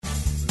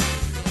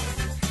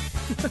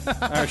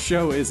Our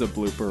show is a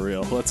blooper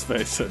reel, let's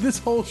face it. This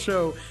whole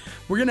show,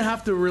 we're going to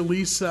have to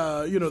release,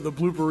 the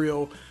blooper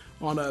reel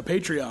on a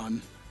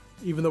Patreon,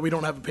 even though we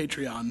don't have a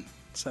Patreon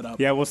set up.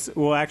 Yeah,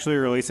 we'll actually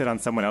release it on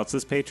someone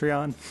else's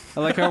Patreon.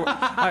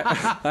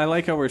 I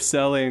like how we're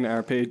selling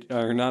our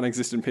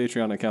non-existent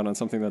Patreon account on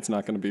something that's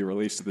not going to be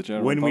released to the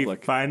general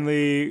public.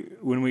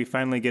 When we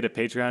finally get a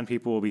Patreon,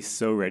 people will be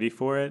so ready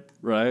for it.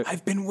 Right.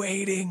 I've been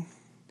waiting.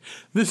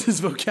 This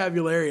is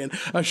Vocabularian,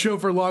 a show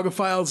for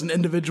logophiles and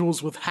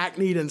individuals with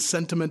hackneyed and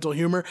sentimental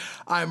humor.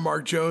 I'm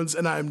Mark Jones,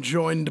 and I'm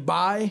joined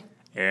by...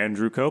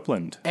 Andrew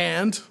Copeland.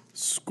 And...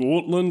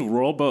 Scotland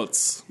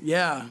Robots.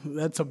 Yeah,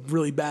 that's a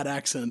really bad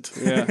accent.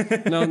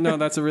 Yeah. No,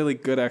 that's a really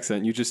good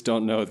accent. You just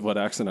don't know what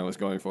accent I was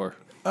going for.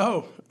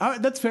 Oh,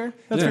 that's fair.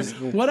 That's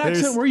fair. What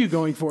accent were you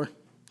going for?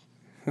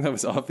 That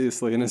was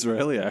obviously an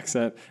Israeli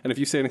accent. And if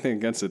you say anything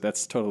against it,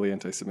 that's totally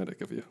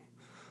anti-Semitic of you.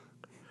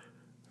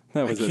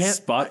 That was a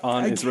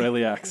spot-on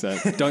Israeli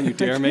accent. Don't you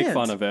dare make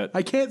fun of it.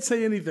 I can't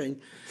say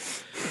anything.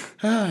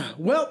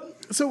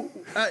 So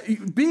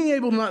being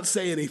able to not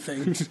say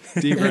anything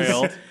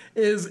derailed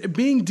is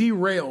being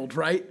derailed,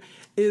 right?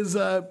 Is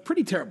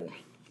pretty terrible,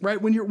 right?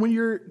 When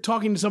you're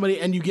talking to somebody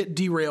and you get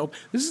derailed,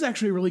 this is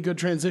actually a really good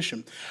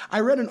transition.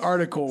 I read an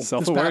article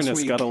Self-awareness, this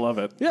past week. gotta love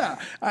it.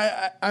 Yeah,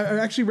 I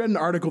actually read an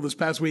article this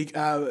past week.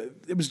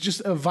 It was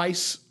just a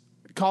Vice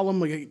column,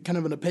 like a kind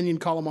of an opinion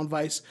column on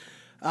Vice.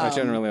 We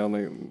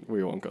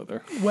won't go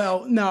there.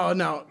 Well,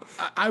 no.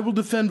 I will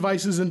defend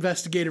Vice's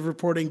investigative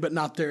reporting, but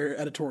not their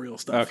editorial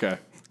stuff. Okay.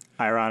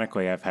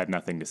 Ironically, I've had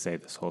nothing to say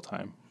this whole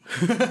time.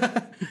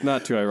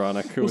 Not too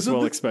ironic. It was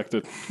well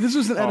expected. This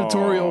was an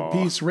editorial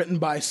piece written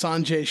by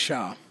Sanjay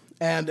Shah.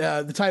 And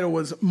the title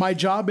was, "My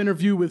job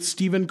interview with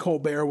Stephen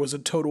Colbert was a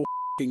total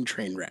f***ing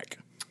train wreck."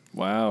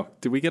 Wow.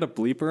 Did we get a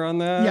bleeper on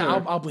that? Yeah,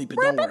 I'll bleep it.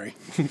 Don't worry.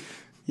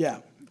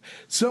 Yeah.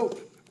 So...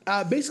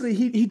 basically,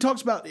 he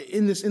talks about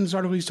in this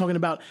article. He's talking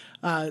about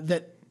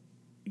that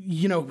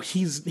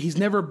he's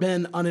never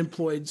been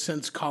unemployed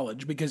since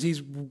college because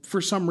he's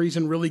for some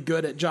reason really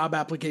good at job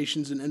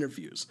applications and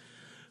interviews,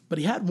 but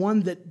he had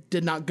one that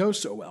did not go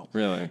so well.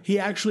 Really, he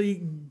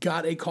actually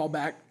got a call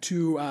back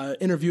to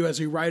interview as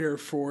a writer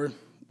for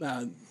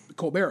the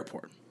Colbert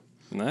Report.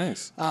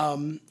 Nice.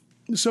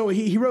 So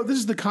he wrote, this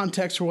is the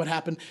context for what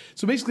happened.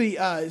 So basically,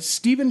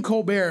 Stephen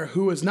Colbert,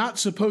 who was not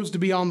supposed to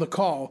be on the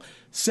call,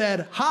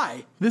 said,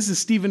 "Hi, this is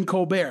Stephen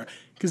Colbert."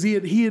 Because he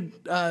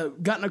had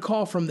gotten a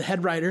call from the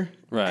head writer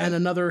and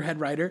another head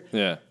writer.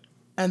 Yeah.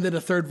 And then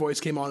a third voice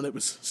came on, and it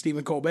was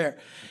Stephen Colbert.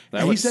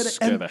 That would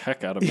scare the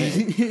heck out of me.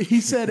 He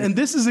said, and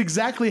this is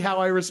exactly how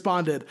I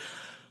responded.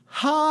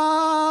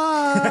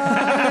 Hi.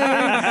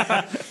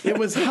 It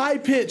was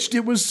high-pitched.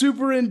 It was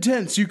super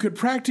intense. You could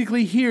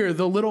practically hear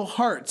the little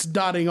hearts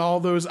dotting all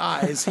those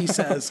I's, he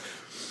says.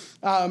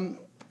 So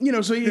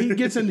he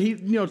gets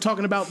in,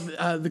 talking about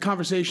the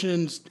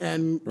conversation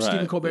and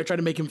Stephen Colbert tried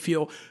to make him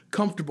feel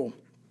comfortable.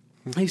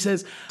 He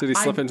says, "Did he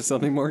slip into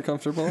something more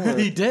comfortable?"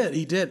 He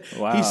did.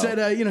 Wow. He said,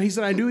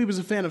 I knew he was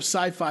a fan of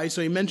sci-fi,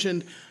 so he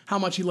mentioned how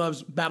much he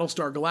loves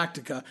Battlestar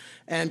Galactica.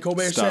 And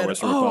Colbert said,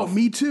 "Oh,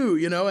 me too."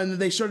 And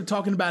they started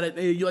talking about it.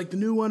 You like the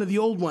new one or the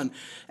old one?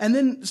 And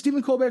then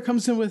Stephen Colbert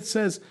comes in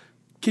says,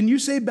 "Can you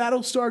say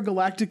Battlestar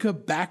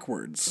Galactica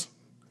backwards?"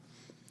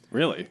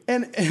 Really?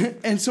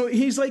 And so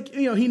he's like,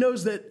 he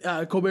knows that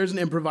Colbert's an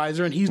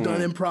improviser and he's done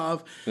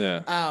improv.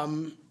 Yeah.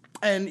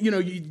 And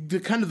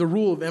the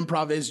rule of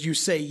improv is you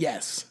say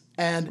yes.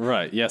 And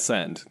yes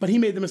and. But he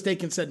made the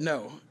mistake and said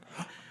no.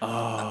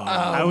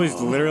 I was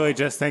literally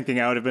just thinking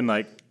I would have been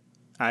like,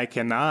 I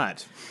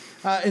cannot.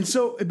 And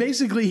so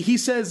basically he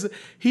says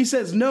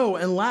no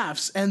and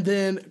laughs, and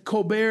then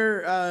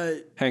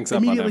Colbert hangs up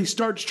immediately on him.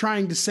 Starts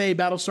trying to say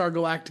Battlestar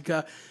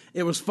Galactica.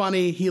 It was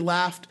funny. He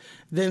laughed.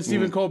 Then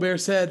Stephen Colbert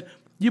said,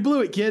 "You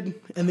blew it, kid,"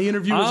 and the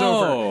interview was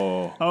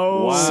over.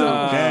 Oh, wow. So,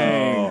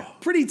 dang.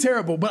 Pretty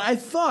terrible. But I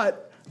thought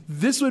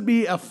this would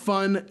be a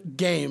fun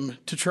game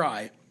to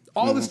try.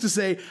 All this to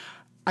say,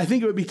 I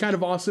think it would be kind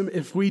of awesome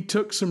if we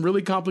took some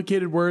really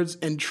complicated words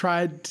and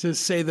tried to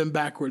say them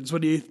backwards.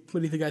 What do you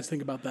think guys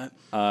think about that?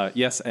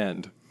 Yes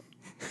and.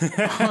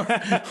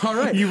 All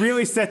right. You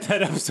really set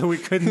that up so we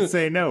couldn't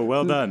say no.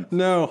 Well done.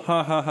 No,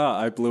 ha ha ha!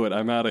 I blew it.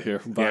 I'm out of here.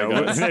 Bye,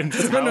 guys.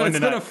 It's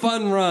been a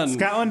fun run.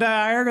 Scotland and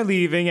I are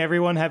leaving.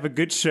 Everyone have a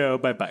good show.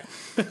 Bye bye.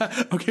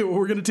 Okay, well,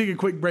 we're going to take a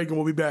quick break and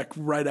we'll be back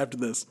right after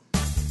this.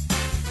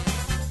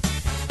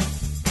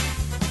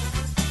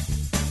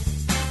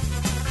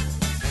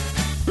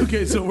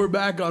 Okay, so we're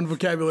back on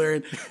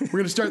Vocabulary. We're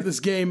going to start this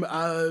game.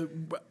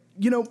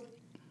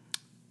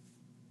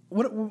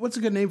 What's a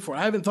good name for it?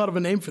 I haven't thought of a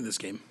name for this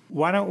game.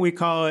 Why don't we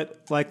call it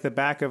like the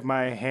back of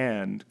my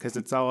hand? Because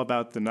it's all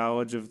about the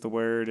knowledge of the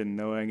word and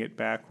knowing it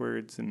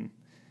backwards. And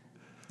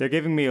they're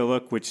giving me a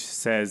look which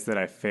says that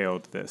I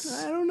failed this.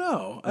 I don't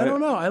know.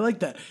 I like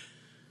that.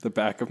 The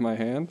back of my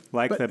hand?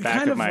 Like the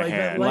back of my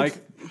hand.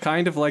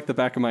 Kind of like the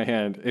back of my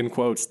hand, in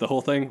quotes. The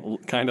whole thing,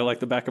 kind of like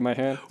the back of my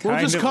hand. We'll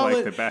just call like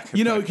it, the back of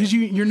because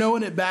you're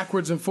knowing it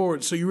backwards and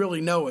forwards, so you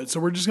really know it. So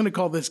we're just going to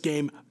call this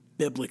game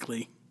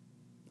Biblically.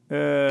 What?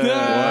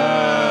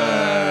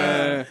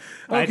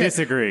 I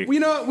disagree. You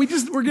know,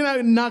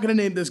 we're not gonna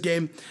name this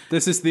game.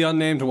 This is the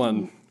unnamed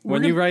one.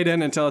 When you write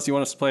in and tell us you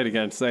want us to play it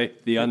again, say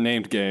the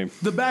unnamed game.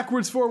 The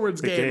backwards forwards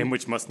the game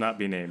which must not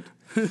be named.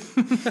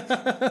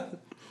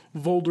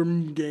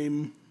 Voldem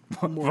game.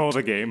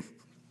 Volda game.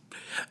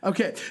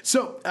 Okay,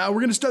 so we're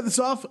going to start this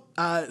off.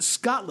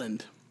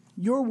 Scotland,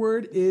 your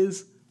word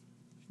is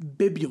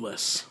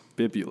bibulous.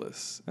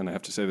 Bibulous, and I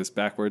have to say this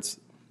backwards.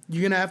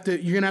 You're gonna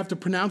have to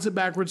pronounce it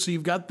backwards. So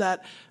you've got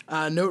that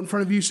note in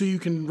front of you, so you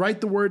can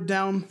write the word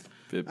down,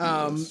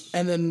 and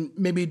then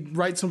maybe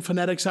write some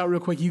phonetics out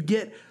real quick. You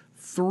get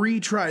 3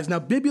 tries. Now,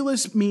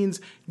 bibulous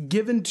means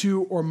given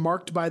to or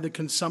marked by the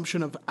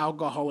consumption of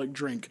alcoholic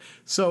drink.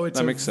 So it's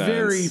a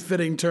very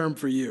fitting term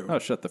for you. Oh,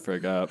 shut the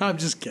frig up. I'm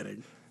just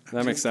kidding.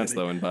 That makes sense,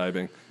 though,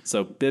 imbibing.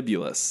 So,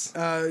 bibulous.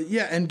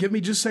 Yeah, and give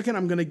me just a second.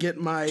 I'm going to get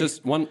my...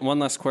 Just one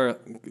last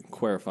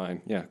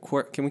clarifying. Yeah,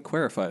 can we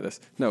clarify this?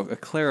 No, a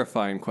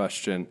clarifying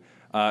question.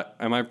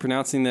 Am I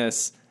pronouncing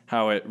this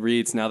how it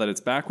reads now that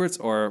it's backwards,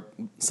 or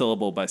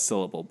syllable by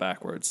syllable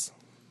backwards?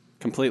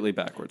 Completely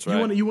backwards,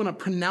 right? You want to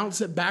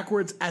pronounce it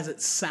backwards as it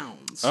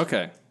sounds.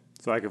 Okay.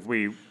 So like if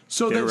we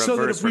so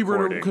that if we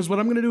were, because what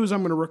I'm going to do is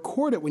I'm going to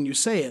record it when you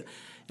say it,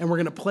 and we're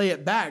going to play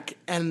it back,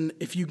 and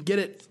if you get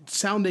it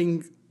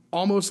sounding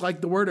almost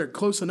like the word or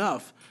close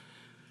enough,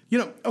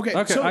 okay.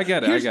 So I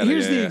get it.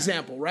 Here's the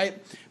example,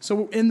 right?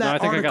 So in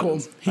that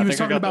article, he was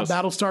talking about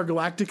Battlestar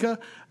Galactica.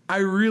 I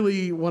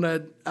really want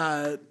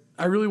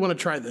to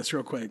try this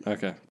real quick.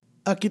 Okay.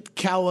 Ukit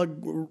Kala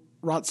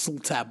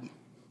Rotseltab.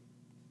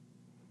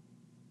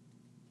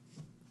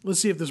 Let's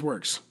see if this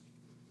works.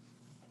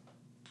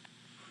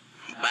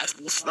 Wow,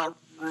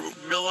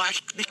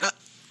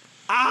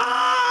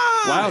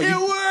 it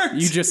worked!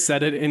 You just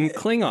said it in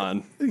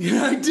Klingon.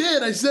 Yeah, I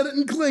did. I said it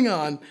in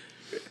Klingon.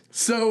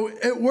 So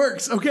it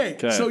works. Okay.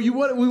 So we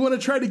want to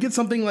try to get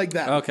something like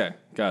that. Okay,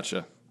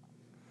 gotcha.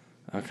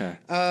 Okay.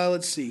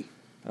 Let's see.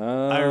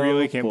 I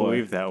really can't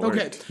believe that worked.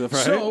 Okay. Right?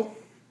 So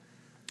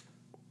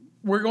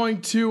we're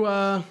going to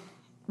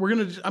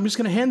I'm just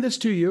gonna hand this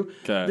to you.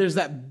 Okay. There's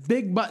that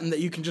big button that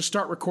you can just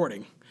start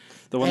recording.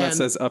 The one that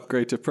says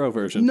upgrade to pro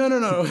version. No.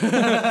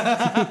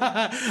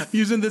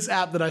 Using this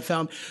app that I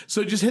found.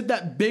 So just hit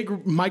that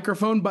big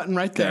microphone button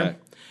right there. Okay.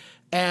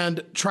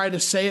 And try to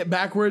say it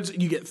backwards.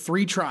 You get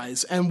 3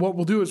 tries. And what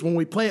we'll do is when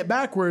we play it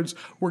backwards,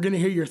 we're going to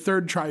hear your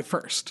 3rd try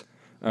first.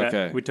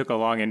 Okay. We took a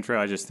long intro.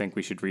 I just think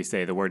we should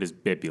re-say the word is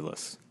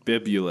bibulous.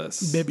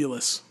 Bibulous.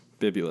 Bibulous.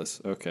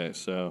 Bibulous. Okay,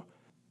 so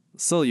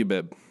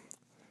solubib.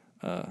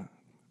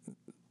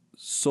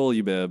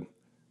 Solubib.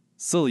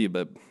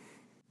 Solubib.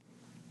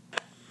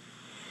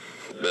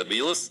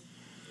 Bibulous.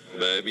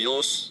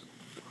 Bibulous.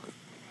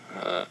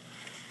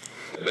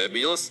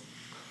 Bibulous.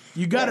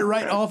 You got it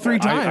right all 3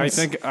 times.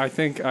 I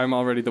think I'm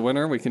already the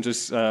winner. We can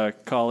just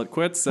call it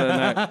quits, and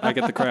I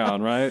get the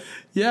crown, right?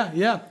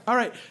 Yeah. All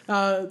right.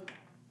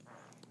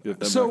 Give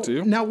that back to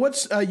you. Now,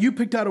 you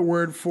picked out a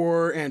word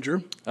for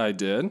Andrew. I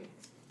did.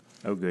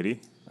 Oh,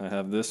 goody. I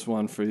have this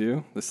one for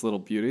you. This little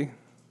beauty.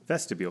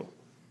 Vestibule.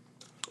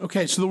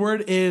 Okay, so the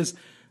word is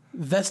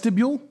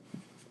vestibule,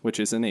 which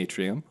is an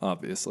atrium,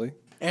 obviously.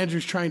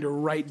 Andrew's trying to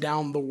write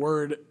down the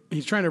word.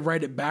 He's trying to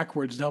write it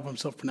backwards to help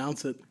himself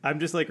pronounce it. I'm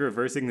just like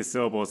reversing the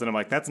syllables, and I'm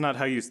like, that's not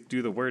how you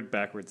do the word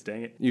backwards,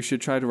 dang it. You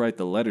should try to write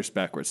the letters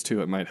backwards,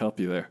 too. It might help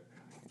you there.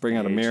 Bring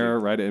out a mirror,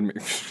 write it in.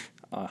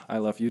 I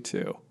love you,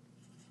 too.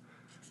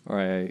 All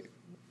right.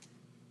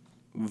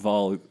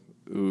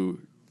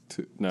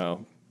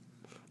 No.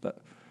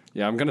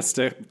 Yeah, I'm going to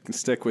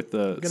stick with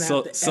the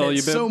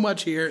solubib. So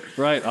much here.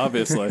 Right,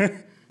 obviously.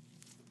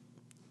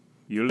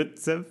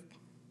 Yulitsev.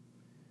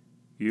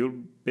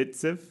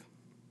 Yulbitsev.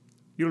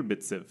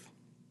 Yulbitsev.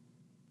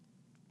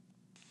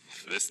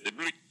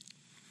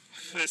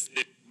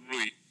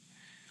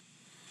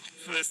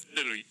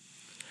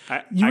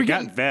 I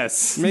got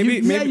Ves. Maybe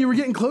you were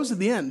getting close at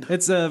the end.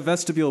 It's a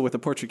vestibule with a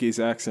Portuguese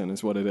accent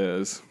is what it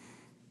is.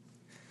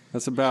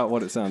 That's about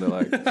what it sounded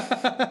like.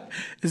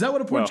 Is that what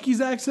a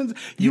Portuguese accent?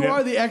 You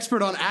are the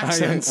expert on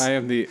accents. I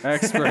am the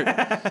expert.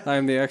 I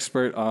am the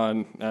expert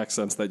on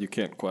accents that you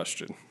can't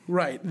question.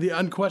 Right, the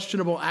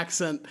unquestionable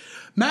accent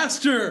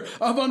master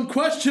of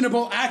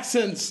unquestionable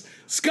accents,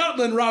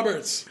 Scotland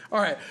Roberts. All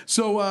right,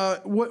 so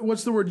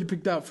what's the word you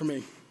picked out for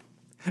me?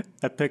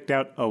 I picked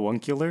out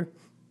avuncular.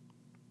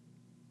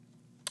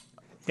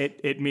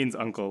 It means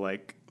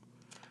uncle-like.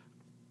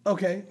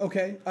 Okay.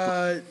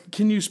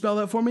 Can you spell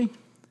that for me?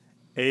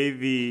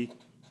 AVUNCULAR.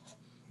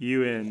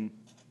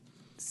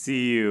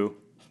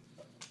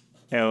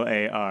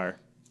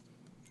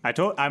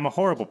 I'm a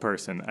horrible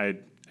person. I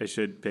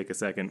should pick a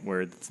second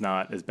word that's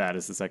not as bad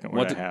as the second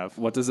word I have.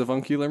 What does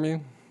avuncular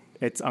mean?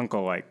 It's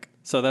uncle-like.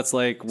 So that's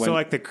like when... So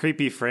like the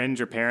creepy friend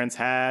your parents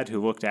had who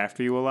looked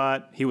after you a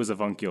lot, he was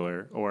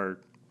avuncular or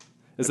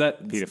is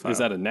that pedophile. Is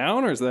that a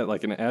noun or is that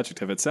like an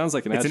adjective? It sounds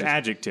like an adjective. It's an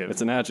adjective.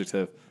 It's an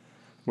adjective.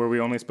 Were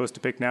we only supposed to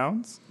pick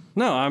nouns?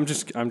 No, I'm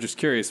just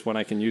curious when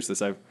I can use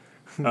this. Yeah.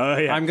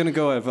 I'm going to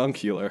go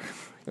avuncular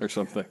or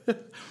something.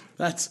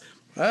 That's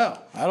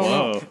Well, I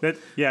don't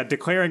know.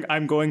 Declaring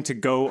I'm going to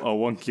go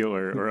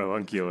avuncular or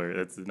avuncular.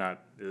 That's not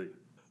really.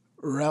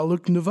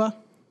 Rauluknuva.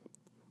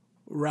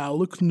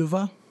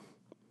 Rauluknuva.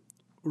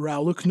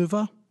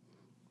 Rauluknuva.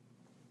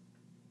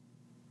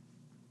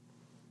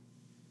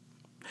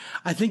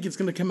 I think it's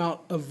going to come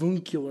out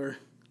avuncular,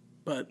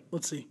 but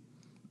let's see.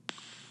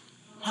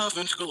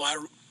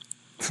 Avuncular.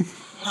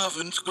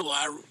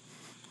 Avuncular.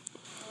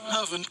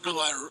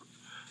 Avuncular.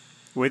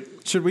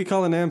 Should we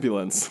call an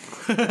ambulance?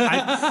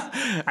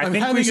 I think we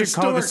having a should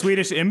call the stork.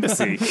 Swedish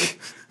embassy.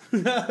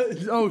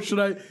 Oh, should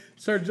I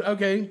start?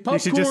 Okay, popcorn. You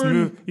should just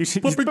move. You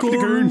should just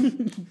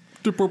popcorn.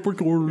 The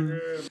popcorn.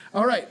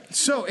 All right.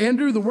 So,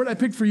 Andrew, the word I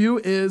picked for you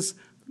is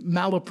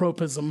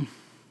malapropism.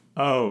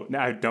 Oh,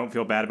 now I don't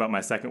feel bad about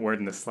my second word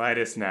in the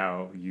slightest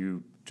now,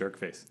 you jerk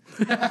face.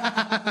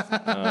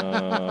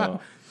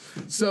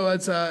 So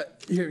it's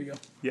here you go.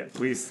 Yeah,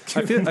 please.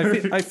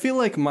 I feel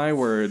like my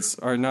words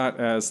are not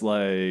as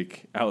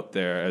like out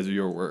there as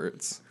your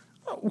words.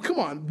 Oh, well, come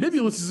on,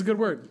 bibulous is a good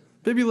word.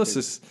 Bibulous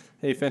is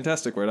a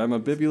fantastic word. I'm a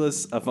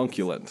bibulous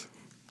avunculant.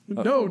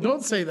 No,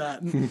 don't say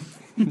that.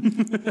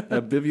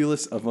 A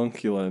bibulous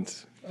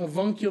avunculant.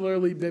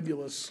 Avuncularly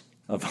bibulous.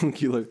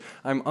 Avuncular.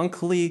 I'm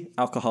uncly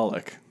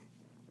alcoholic.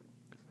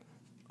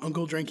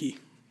 Uncle Drinky.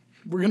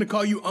 We're gonna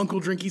call you Uncle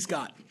Drinky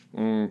Scott.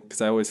 Because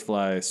I always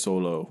fly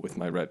solo with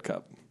my red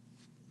cup.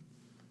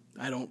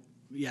 I don't.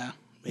 Yeah,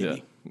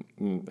 maybe.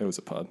 Yeah, it was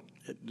a pun.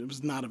 It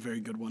was not a very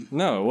good one.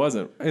 No, it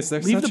wasn't. Is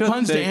there Leave such the a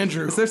puns to thing?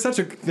 Andrew. Is there such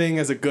a thing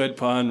as a good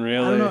pun?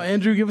 Really? I don't know,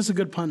 Andrew. Give us a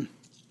good pun.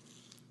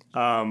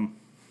 I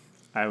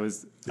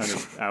was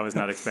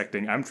not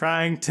expecting. I'm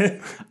trying to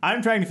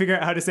figure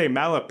out how to say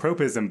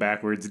malapropism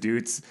backwards,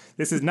 dudes.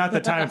 This is not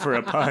the time for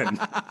a pun.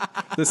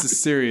 This is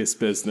serious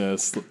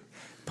business.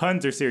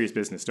 Puns are serious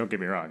business. Don't get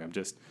me wrong. I'm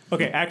just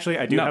okay. Actually,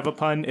 I do have a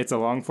pun. It's a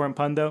long form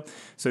pun though.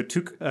 So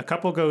a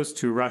couple goes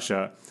to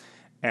Russia,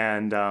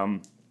 and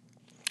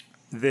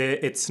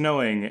it's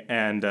snowing,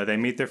 and they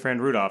meet their friend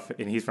Rudolph,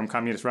 and he's from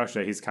communist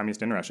Russia. He's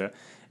communist in Russia,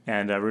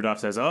 and Rudolph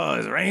says, "Oh,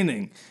 it's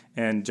raining,"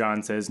 and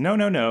John says,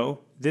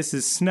 "No, this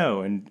is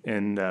snow,"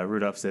 and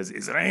Rudolph says,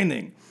 "It's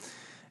raining,"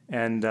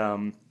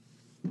 and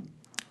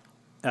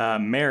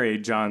Mary,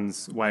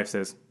 John's wife,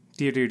 says,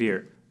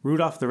 "Dear,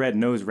 Rudolph the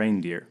Red-Nosed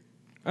Reindeer."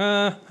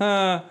 I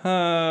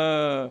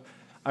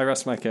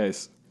rest my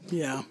case.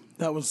 Yeah,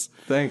 that was.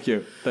 Thank you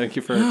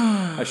for.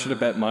 I should have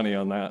bet money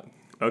on that.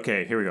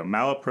 Okay, here we go.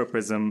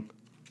 Malapropism.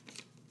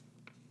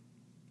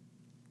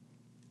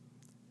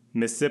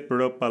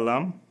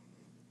 Missipropalam.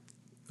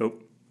 Oh.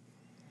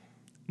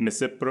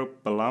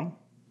 Missipropalam.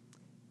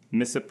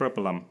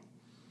 Missipropalam.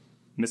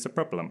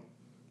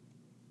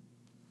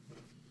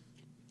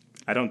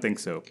 I don't think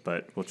so,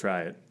 but we'll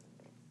try it.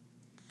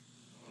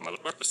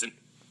 Malapurposin.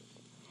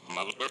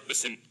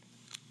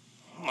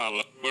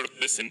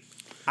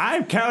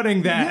 I'm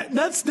counting that.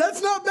 That's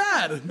not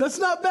bad. That's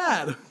not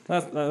bad.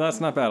 That's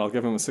not bad. I'll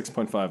give him a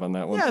 6.5 on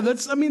that one. Yeah,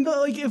 that's. I mean,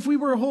 like if we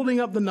were holding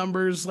up the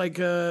numbers like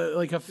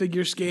a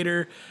figure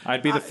skater,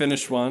 I'd be the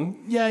finished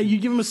one. yeah, you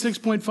give him a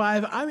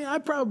 6.5. I mean, I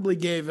probably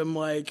gave him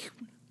like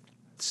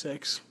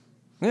 6.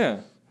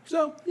 Yeah.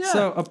 So yeah.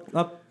 So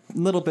a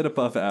little bit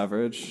above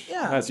average,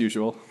 Yeah. as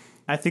usual.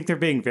 I think they're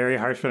being very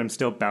harsh, but I'm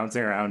still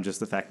bouncing around just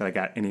the fact that I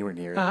got anywhere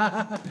near it.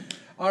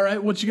 All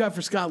right, what you got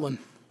for Scotland?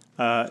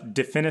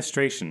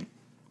 Defenestration.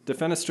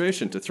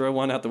 Defenestration, to throw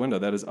one out the window.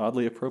 That is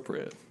oddly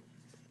appropriate.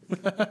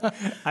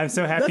 I'm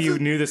so happy you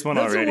knew this one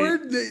already. That's a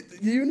word that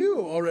you knew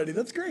already.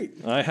 That's great.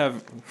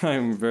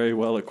 I'm very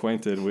well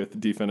acquainted with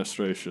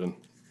defenestration.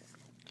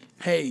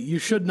 Hey, you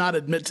should not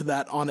admit to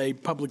that on a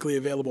publicly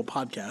available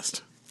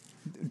podcast.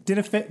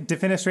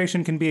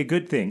 Defenestration can be a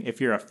good thing. If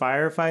you're a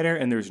firefighter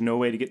and there's no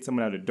way to get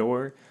someone out a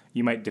door,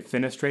 you might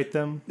defenestrate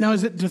them. Now,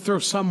 is it to throw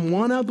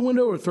someone out the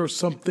window or throw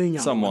something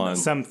out? Someone.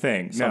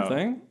 Something. No.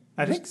 Something?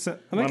 I think so.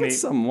 I think it's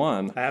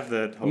someone. I have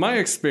the... My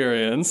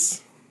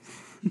experience.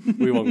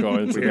 We won't go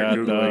into We're that.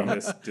 Googling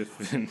this.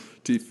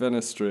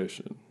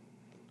 Defenestration.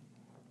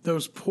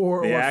 Those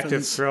poor The orphans. act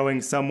of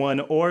throwing someone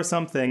or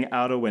something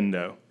out a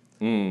window.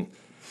 And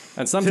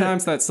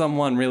sometimes that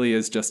someone really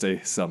is just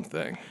a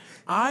something.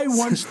 I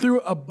once threw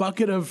a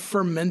bucket of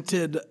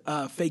fermented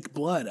fake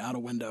blood out a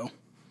window.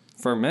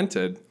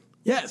 Fermented?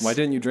 Yes. Why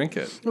didn't you drink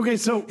it? Okay,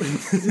 so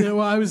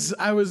I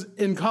was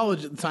in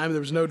college at the time. There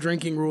was no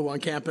drinking rule on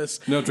campus.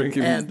 No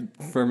drinking And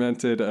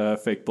fermented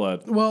fake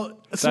blood. well,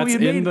 so That's we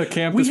had in made, the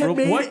campus we had rule.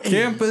 made- What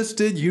campus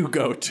did you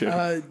go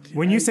to?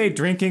 When you say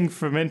drinking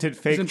fermented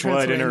fake in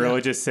blood in a Transylvania.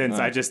 religious sense,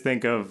 I just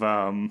think of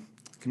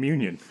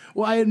communion.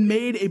 Well, I had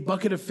made a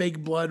bucket of fake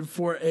blood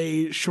for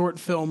a short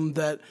film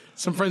that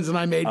some friends and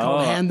I made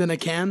called "Hand in a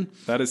Can."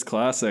 That is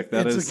classic.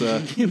 That It's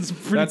is. it's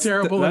pretty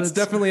terrible. and That's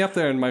it's- definitely up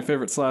there in my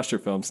favorite slasher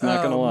films.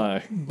 Not gonna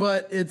lie.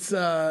 But it's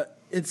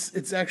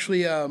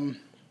actually I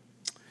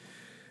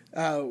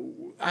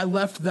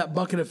left that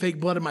bucket of fake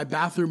blood in my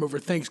bathroom over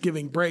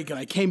Thanksgiving break, and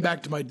I came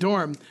back to my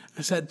dorm.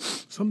 I said,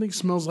 something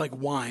smells like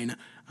wine.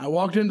 I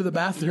walked into the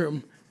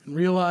bathroom and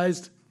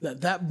realized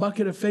that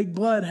bucket of fake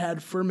blood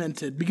had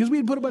fermented because we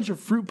had put a bunch of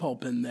fruit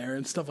pulp in there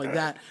and stuff like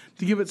that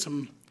to give it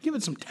some give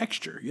it some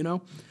texture, you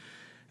know?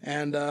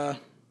 And I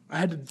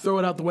had to throw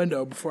it out the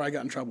window before I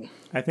got in trouble.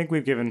 I think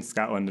we've given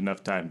Scotland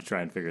enough time to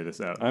try and figure this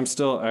out. I'm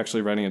still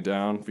actually writing it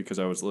down because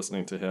I was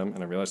listening to him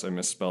and I realized I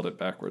misspelled it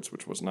backwards,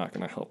 which was not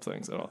going to help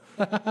things at all.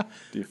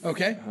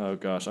 Okay. Oh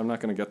gosh, I'm not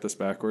going to get this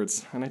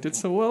backwards. And I did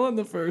so well in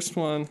the first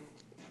one.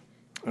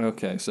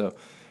 Okay, so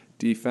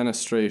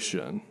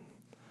defenestration.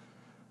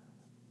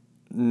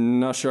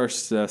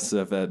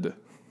 Nasharseseved.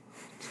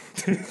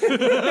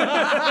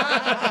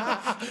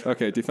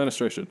 Okay,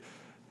 defenestration.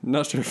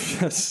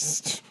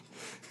 Nasharfest.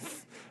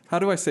 How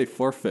do I say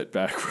forfeit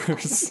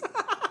backwards?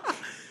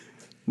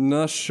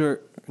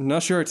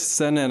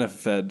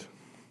 Nashartsenenefed.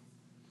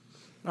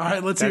 All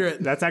right, let's hear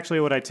it. That's actually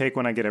what I take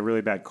when I get a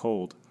really bad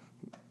cold.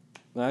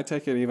 I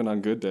take it even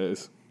on good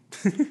days.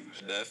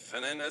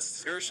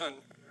 Defenestration.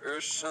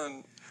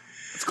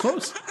 It's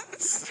close.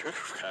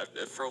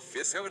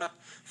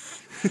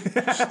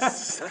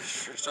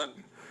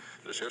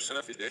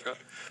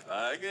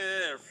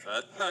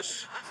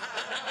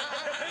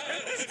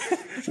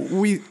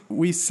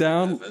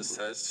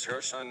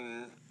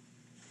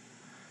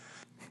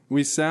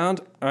 We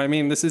sound, I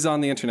mean, this is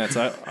on the internet,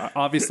 so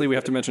obviously we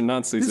have to mention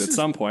Nazis at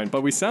some point,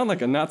 but we sound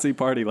like a Nazi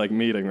party like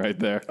meeting right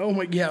there. Oh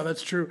my, yeah,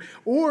 that's true.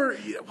 Or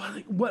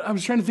what? I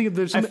was trying to think if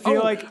there's I something.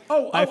 feel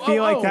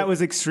like that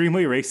was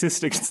extremely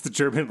racist against the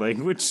German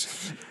language,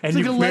 and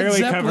like you a Led barely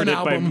Zeppelin covered it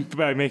album.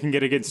 by making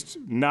it against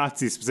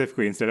Nazis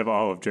specifically instead of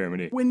all of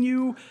Germany. When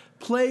you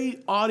play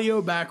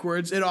audio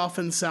backwards, it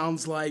often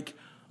sounds like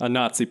A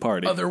Nazi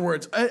party. other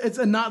words. It's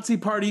a Nazi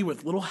party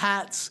with little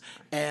hats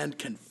and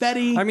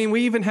confetti. I mean,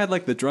 we even had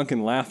like the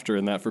drunken laughter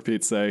in that, for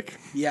Pete's sake.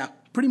 Yeah,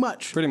 pretty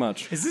much. Pretty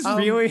much. Is this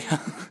really?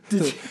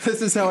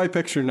 This is how I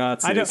picture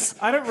Nazis.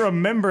 I don't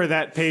remember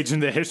that page in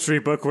the history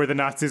book where the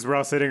Nazis were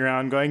all sitting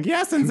around going,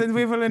 "Yes, and since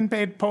we will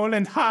invade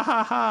Poland, ha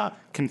ha ha!"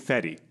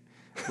 Confetti.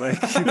 Like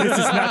this is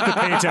not the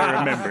page I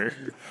remember.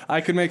 I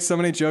could make so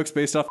many jokes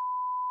based off.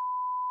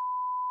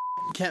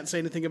 Can't say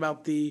anything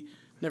about the.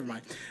 Never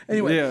mind.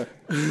 Anyway, Yeah.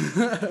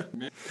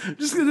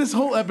 just this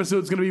whole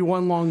episode's going to be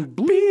one long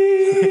bleep.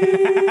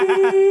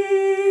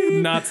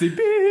 Nazi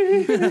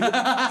beep.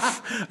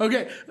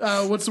 Okay,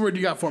 what's the word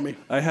you got for me?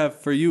 I have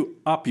for you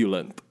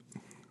opulent.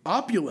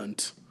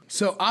 Opulent.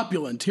 So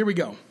opulent. Here we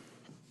go.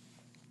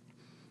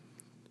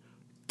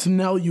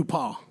 Tanel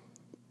Upaw.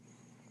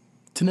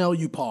 Tanel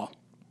Upaw.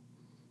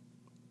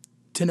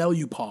 Tanel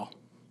Upaw.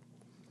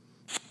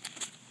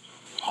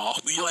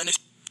 Opulent.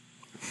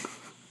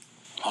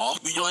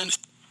 Opulent.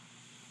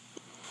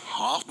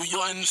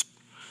 Opulent.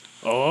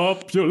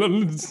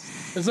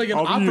 Opulence. It's like an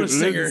opera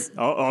singer.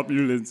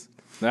 Opulence.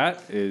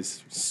 That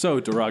is so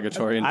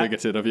derogatory and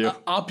bigoted of you.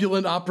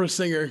 Opulent opera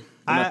singer.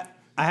 I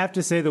have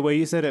to say the way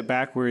you said it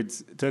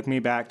backwards took me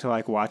back to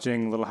like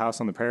watching Little House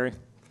on the Prairie.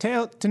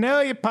 To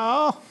know you,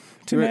 Paul.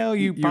 To know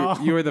you, Paul.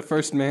 You were the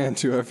first man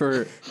to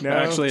ever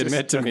actually just-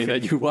 admit to me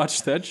that you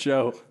watched that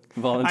show I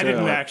voluntarily.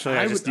 didn't actually.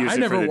 I just used I it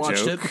never for the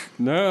watched joke. it.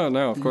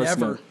 No, of course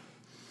Never. not.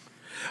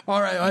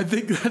 All right, I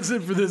think that's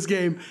it for this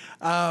game.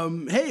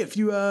 Hey, if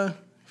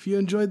you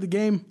enjoyed the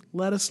game,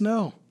 let us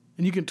know,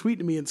 and you can tweet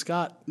to me and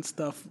Scott and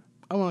stuff.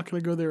 I'm not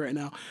going to go there right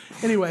now.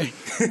 Anyway,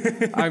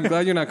 I'm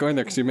glad you're not going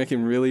there because you're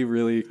making really,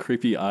 really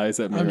creepy eyes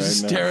at me I'm right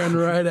just now. staring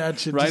right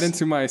at you. Right Just-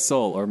 into my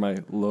soul or my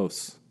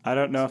los. I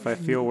don't know if I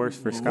feel worse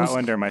for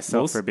Scotland or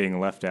myself for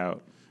being left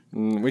out.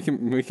 We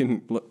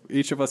can.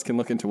 Each of us can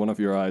look into one of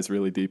your eyes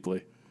really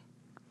deeply.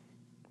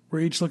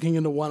 We're each looking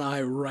into one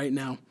eye right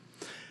now.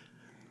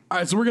 All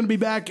right, so we're going to be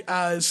back.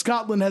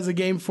 Scotland has a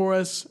game for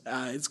us.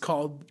 It's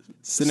called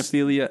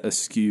Cinephilia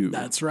Askew.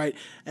 That's right.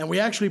 And we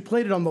actually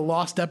played it on the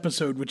Lost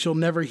episode, which you'll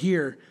never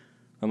hear.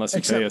 Unless you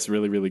Except- pay us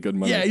really, really good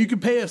money. Yeah, you can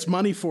pay us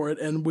money for it,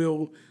 and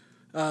we'll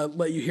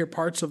let you hear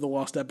parts of the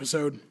Lost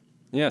episode.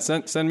 Yeah,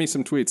 send me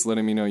some tweets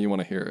letting me know you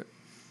want to hear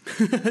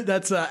it.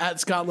 That's at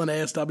Scotland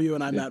ASW,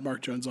 and I'm at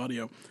Mark Jones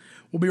Audio.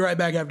 We'll be right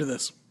back after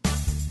this.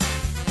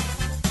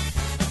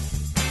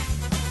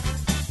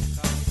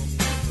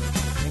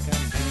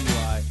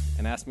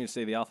 And asked me to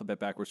say the alphabet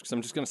backwards because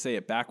I'm just going to say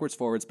it backwards,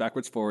 forwards,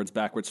 backwards, forwards,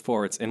 backwards,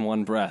 forwards in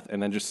one breath,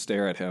 and then just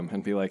stare at him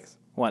and be like,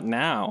 "What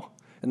now?"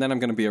 And then I'm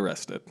going to be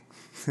arrested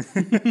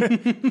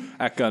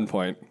at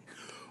gunpoint.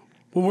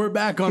 Well, we're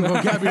back on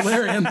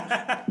Vocabularian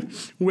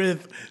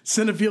with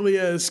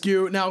Cinephilia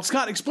Askew. Now,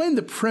 Scott, explain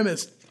the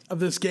premise of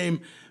this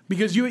game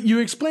because you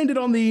explained it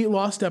on the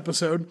Lost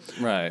episode.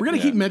 Right, We're going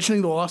to yeah. keep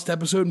mentioning the Lost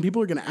episode, and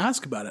people are going to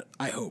ask about it,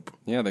 I hope.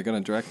 Yeah, they're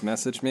going to direct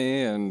message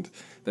me and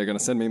they're going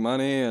to send me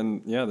money,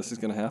 and yeah, this is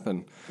going to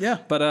happen. Yeah.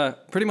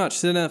 But pretty much,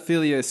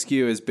 Cinephilia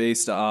Askew is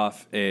based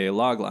off a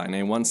logline,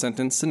 a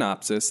one-sentence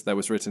synopsis that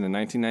was written in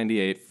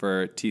 1998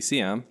 for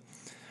TCM,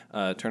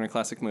 Turner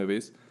Classic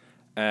Movies,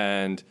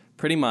 and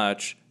pretty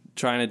much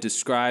trying to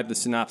describe the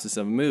synopsis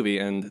of a movie.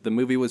 And the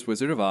movie was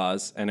Wizard of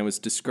Oz, and it was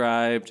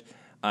described,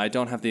 I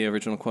don't have the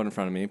original quote in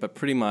front of me, but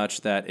pretty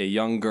much that a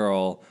young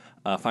girl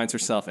finds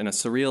herself in a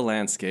surreal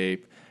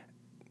landscape,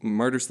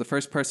 murders the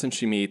first person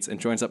she meets, and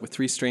joins up with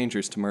three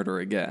strangers to murder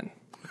again.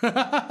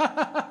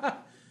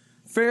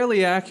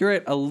 fairly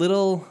accurate, a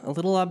little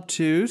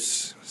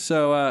obtuse.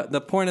 So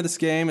the point of this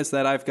game is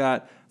that I've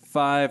got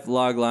 5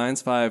 log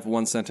lines, 5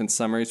 one-sentence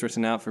summaries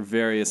written out for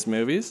various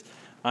movies.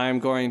 I'm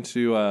going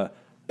to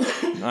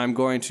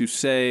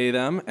say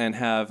them and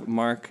have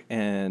Mark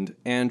and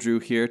Andrew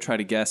here try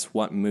to guess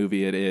what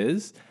movie it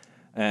is,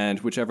 and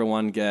whichever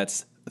one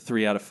gets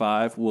 3 out of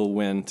 5 will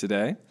win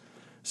today.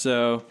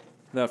 So,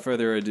 without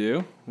further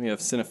ado, we have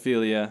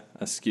Cinephilia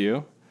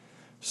Askew.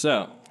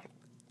 So,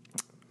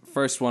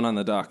 first one on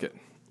the docket.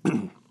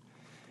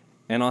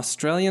 An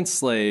Australian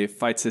slave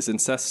fights his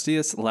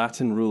incestuous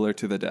Latin ruler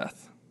to the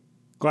death.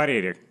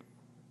 Gladiator.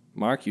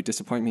 Mark, you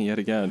disappoint me yet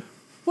again.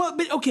 Well,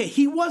 but okay,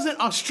 he wasn't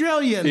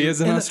Australian. He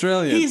is an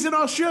Australian. He's an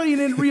Australian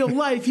in real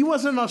life. He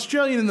wasn't an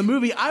Australian in the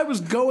movie. I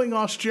was going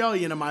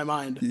Australian in my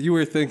mind. You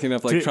were thinking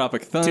of like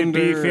Tropic Thunder. To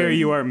be fair,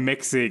 you are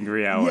mixing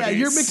realities. Yeah,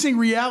 you're mixing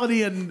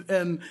reality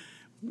and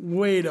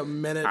wait a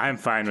minute. I'm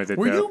fine with it,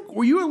 Were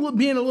though. you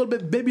being a little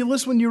bit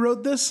bibulous when you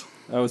wrote this?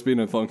 I was being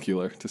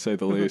avuncular, to say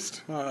the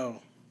least. Oh.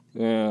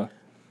 Yeah.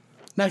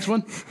 Next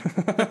one.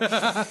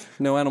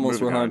 No animals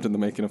Moving were harmed on. in the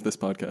making of this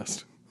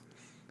podcast.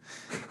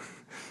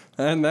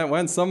 And that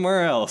went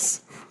somewhere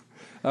else.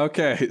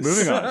 Okay.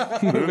 Moving on.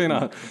 Moving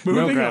on.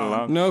 Moving no, right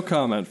along. No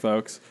comment,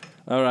 folks.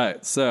 All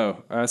right.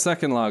 So, our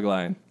second log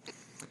line.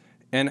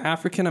 An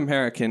African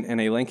American and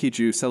a lanky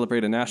Jew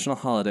celebrate a national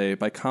holiday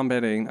by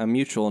combating a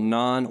mutual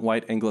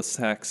non-white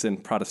Anglo-Saxon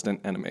Protestant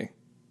enemy.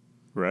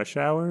 Rush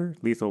Hour?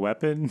 Lethal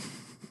Weapon?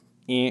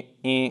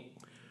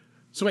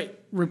 So wait,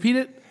 repeat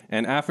it.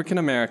 An African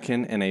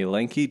American and a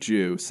lanky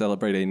Jew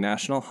celebrate a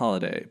national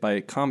holiday by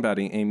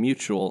combating a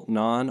mutual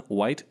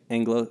non-white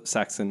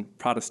Anglo-Saxon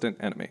Protestant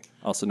enemy,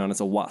 also known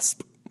as a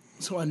WASP.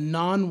 So a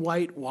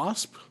non-white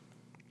wasp?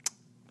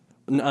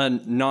 A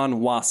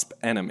non-WASP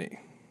enemy.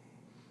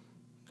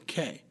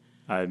 Okay.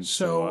 I'm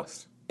so So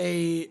lost.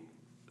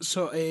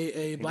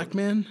 a black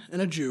man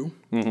and a Jew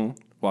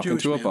Walk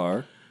Jewish into a man.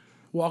 bar.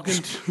 walk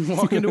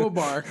into a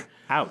bar.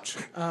 Ouch.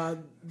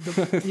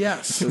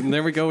 Yes. And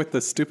there we go with the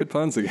stupid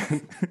puns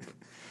again.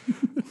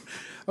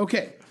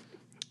 Okay.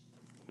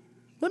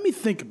 Let me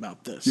think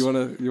about this. You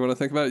want to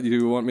think about it?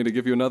 You want me to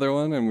give you another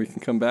one and we can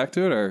come back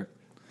to it, or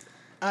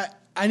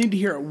I need to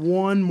hear it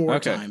one more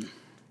Okay. time.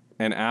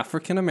 an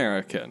African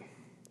American,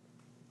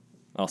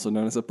 also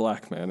known as a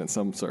black man in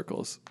some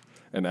circles,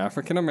 an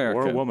African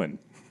American Or a woman.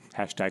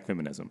 Hashtag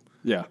feminism.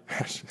 Yeah.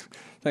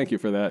 Thank you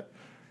for that.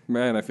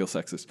 Man, I feel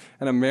sexist.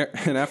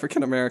 An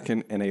African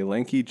American and a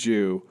lanky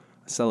Jew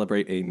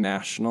celebrate a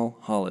national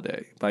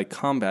holiday by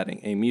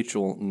combating a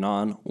mutual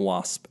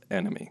non-WASP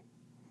enemy.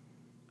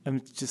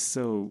 I'm just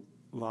so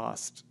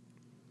lost.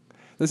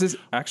 This is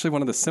actually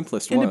one of the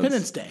simplest ones.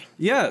 Independence Day.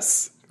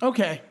 Yes.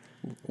 Okay.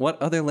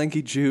 What other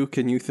lanky Jew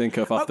can you think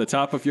of off the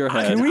top of your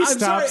head? Can we I'm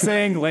stop sorry.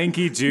 saying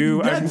lanky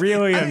Jew? I'm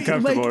really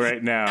uncomfortable like,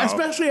 right now.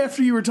 Especially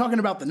after you were talking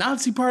about the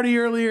Nazi Party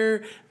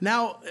earlier.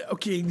 Now,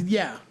 okay,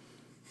 yeah.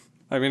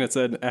 I mean, it's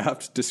an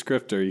apt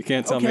descriptor. You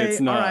can't tell me Okay,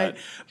 it's not. all right.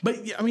 But,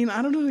 I mean,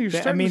 I don't know. You're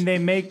starting to- they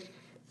make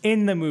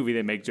in the movie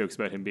they make jokes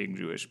about him being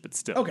Jewish, but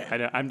still, Okay.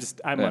 I'm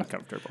Yeah.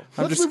 uncomfortable.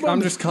 Let's move on I'm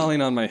to- just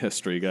calling on my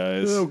history,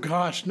 guys. Oh,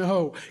 gosh,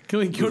 no. Can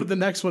we go to the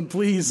next one,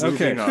 please?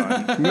 Okay, Moving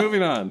on.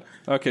 moving on.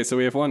 Okay, so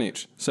we have one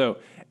each. So,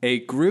 a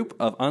group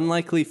of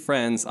unlikely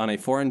friends on a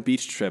foreign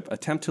beach trip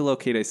attempt to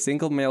locate a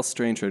single male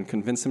stranger and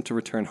convince him to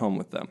return home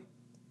with them.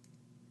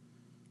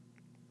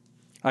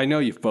 I know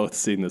you've both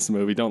seen this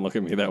movie. Don't look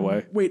at me that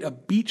way. Wait, a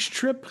beach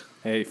trip?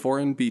 A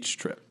foreign beach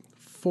trip.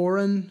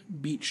 Foreign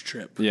beach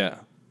trip. Yeah.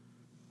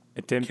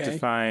 Attempt Okay. to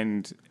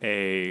find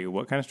a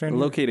what kind of stranger?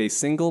 Locate a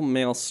single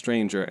male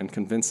stranger and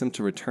convince him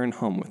to return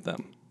home with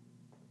them.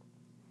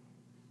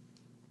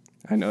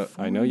 I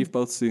know you've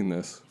both seen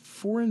this.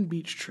 Foreign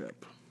beach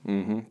trip.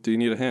 Do you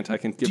need a hint? I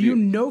can give Do you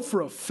know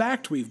for a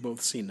fact we've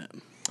both seen it?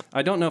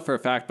 I don't know for a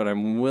fact, but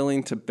I'm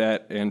willing to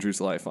bet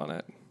Andrew's life on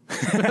it.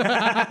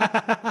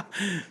 How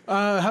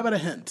about a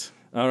hint?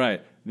 All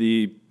right.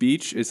 The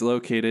beach is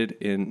located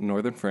in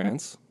northern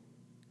France.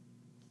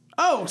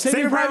 Oh,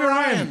 Saving Private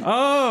Ryan.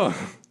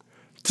 Oh,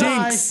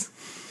 Tie. Jinx.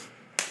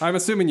 I'm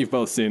assuming you've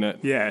both seen it.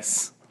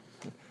 Yes.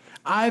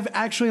 I've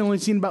actually only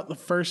seen about the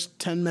first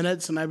 10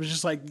 minutes, and I was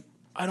just like,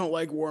 I don't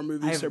like war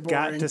movies. They're I've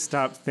boring. got to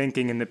stop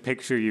thinking in the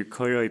picture you're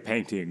clearly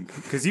painting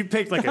because you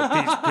picked like a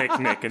beach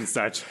picnic and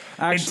such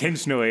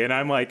intentionally, and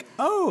I'm like,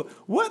 oh,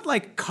 what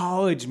like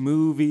college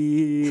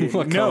movie?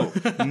 No,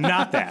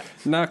 not that.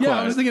 Not quite. Yeah,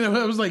 I was thinking,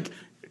 I was like,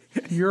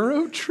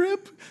 Euro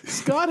Trip?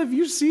 Scott, have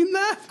you seen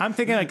that? I'm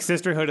thinking like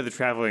Sisterhood of the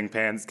Traveling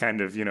Pants,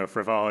 kind of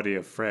frivolity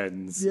of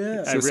friends. Yeah. I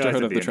realize Sisterhood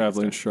at of the the end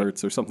Traveling it's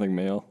Shirts or something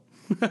male.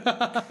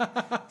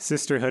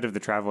 Sisterhood of the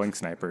Traveling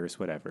Snipers,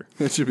 whatever.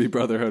 It should be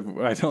Brotherhood.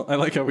 I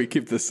like how we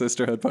keep the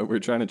sisterhood, but we're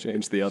trying to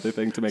change the other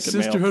thing to make it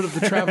Sisterhood of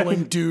the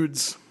Traveling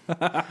Dudes.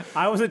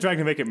 I wasn't trying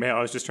to make it male.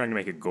 I was just trying to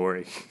make it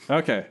gory. male.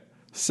 Okay.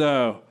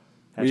 So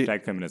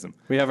Hashtag feminism.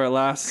 we have our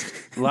last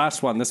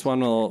one. This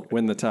one will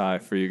win the tie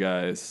for you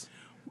guys.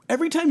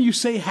 Every time you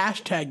say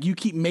hashtag, you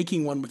keep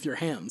making one with your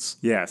hands.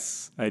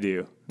 Yes, I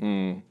do.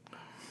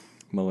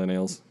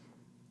 Millennials.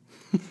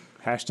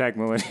 Hashtag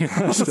millennials.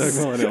 Hashtag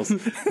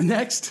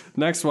millennials.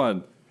 Next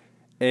one.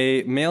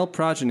 A male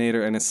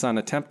progenitor and his son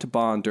attempt to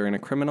bond during a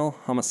criminal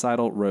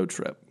homicidal road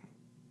trip.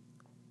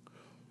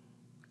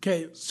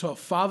 Okay, so a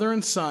father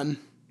and son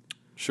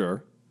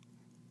Sure.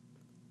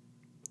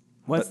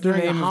 What's the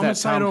during a name of that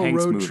Tom homicidal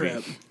Hanks road movie?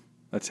 trip.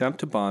 Attempt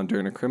to bond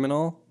during a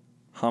criminal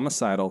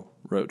homicidal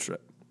road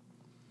trip.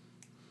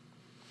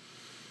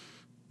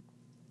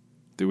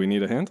 Do we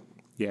need a hint?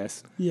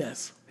 Yes.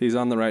 Yes. He's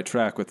on the right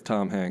track with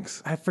Tom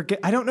Hanks. I forget.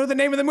 I don't know the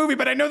name of the movie,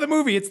 but I know the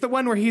movie. It's the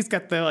one where he's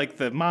got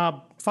the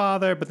mob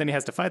father, but then he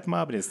has to fight the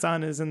mob, and his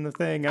son is in the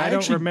thing. I don't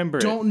actually remember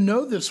it. don't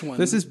know this one.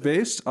 This is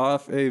based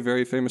off a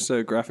very famous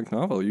graphic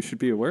novel. You should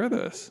be aware of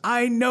this.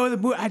 I know the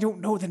movie. I don't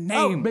know the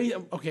name.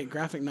 okay,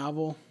 graphic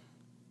novel.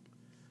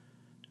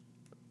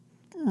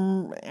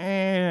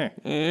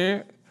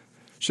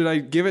 Should I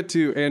give it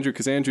to Andrew?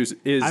 Because Andrew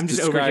is I'm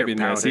just over here describing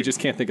this. He pouting. just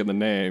can't think of the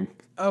name.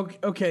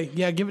 Okay,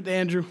 yeah, give it to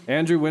Andrew.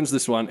 Andrew wins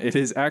this one. It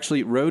is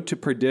actually Road to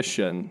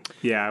Perdition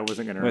Yeah, I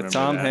wasn't going to remember with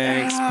Tom that.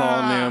 Hanks,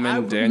 Paul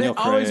Newman, Daniel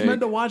Craig. I always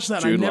meant to watch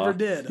that. Jude I never Law.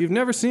 did. You've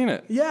never seen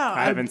it? Yeah,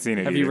 I haven't seen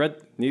it. Have either. you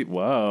read?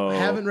 Whoa. I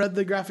haven't read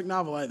the graphic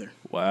novel either.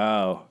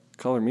 Wow.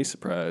 Color me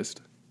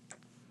surprised.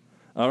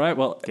 All right.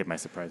 Well, Get my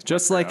surprise.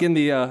 just marker like out. in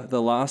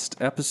the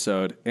last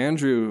episode,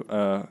 Andrew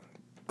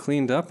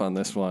cleaned up on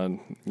this one.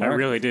 I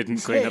really didn't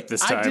clean up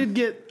this time.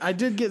 I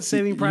did get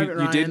Saving Private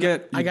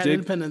Ryan. I got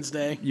Independence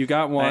Day. You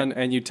got one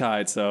and you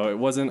tied, so it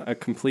wasn't a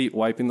complete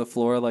wiping the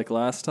floor like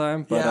last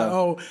time. But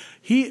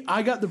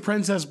I got The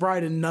Princess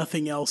Bride and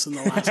nothing else in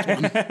the last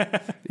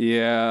one.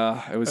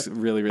 yeah, it was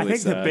really, really I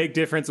think sad. the big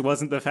difference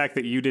wasn't the fact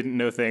that you didn't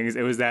know things.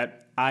 It was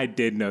that I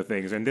did know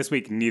things, and this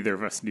week neither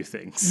of us knew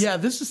things. Yeah,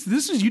 this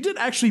is you did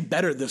actually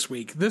better this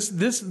week. This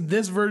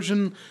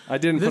version. I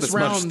didn't put this as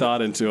much round-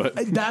 thought into it.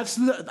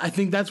 I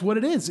think that's what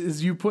it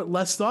is you put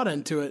less thought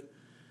into it.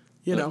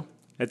 You know,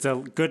 It's a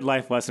good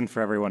life lesson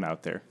for everyone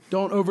out there.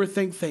 don't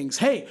overthink things.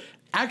 Hey,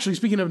 actually,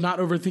 speaking of not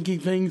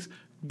overthinking things,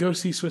 go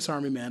see Swiss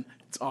Army Man.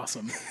 It's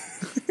awesome.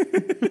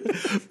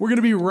 We're going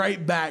to be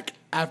right back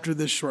after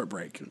this short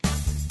break.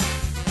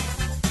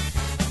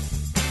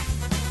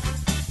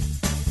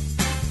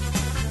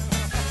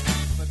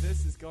 But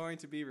this is going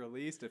to be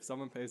released if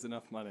someone pays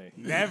enough money.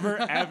 Never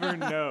ever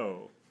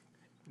know.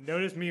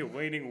 Notice me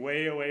waiting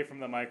way away from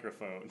the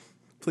microphone.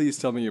 Please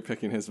tell me you're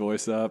picking his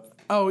voice up.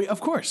 Oh,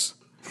 of course.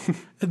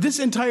 This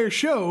entire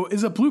show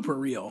is a blooper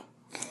reel.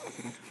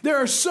 There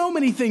are so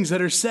many things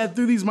that are said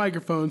through these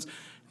microphones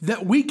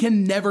that we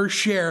can never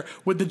share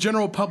with the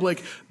general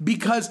public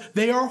because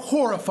they are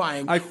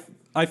horrifying.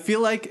 I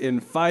feel like in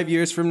 5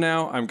 years from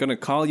now, I'm going to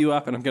call you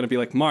up and I'm going to be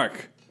like,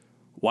 Mark,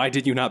 why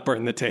did you not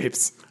burn the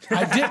tapes?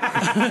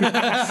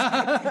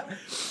 I did.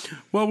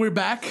 Well, we're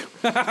back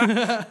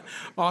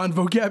on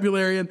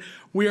Vocabularian.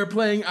 We are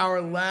playing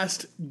our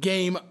last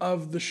game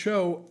of the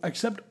show,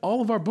 except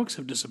all of our books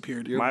have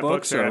disappeared. Your My books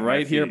books are are at my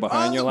right here feet.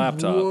 behind your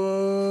laptop.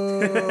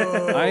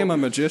 Whoa. I am a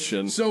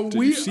magician. So Did you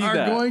we see are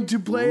that? going to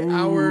play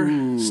our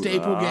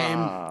staple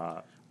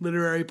game,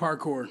 literary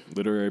parkour.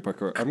 Literary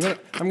parkour.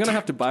 I'm gonna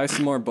have to buy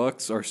some more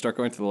books or start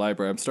going to the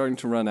library. I'm starting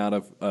to run out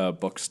of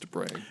books to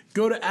bring.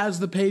 Go to As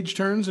the Page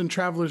Turns and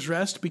Traveler's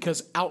Rest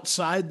because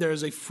outside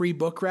there's a free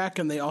book rack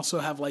and they also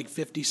have like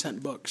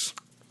 50-cent books.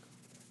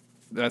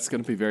 That's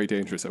gonna be very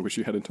dangerous. I wish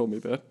you hadn't told me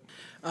that.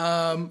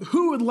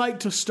 Who would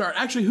like to start?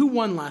 Actually, who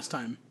won last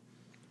time?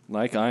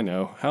 Like I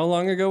know. How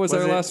long ago was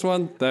our it- last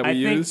one that we I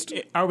think- used?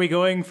 Are we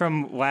going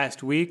from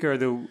last week or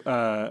the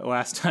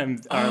last time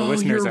our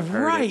listeners have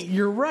heard it?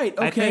 You're right.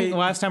 Okay. I think the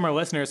last time our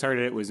listeners heard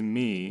it was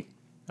me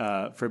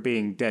for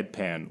being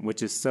deadpan,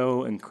 which is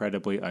so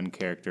incredibly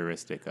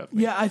uncharacteristic of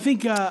me. Yeah, I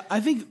think. Why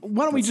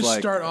don't we That's just like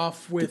start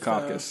off with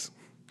Dukakis.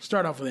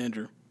 start off with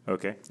Andrew.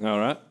 Okay. All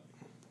right.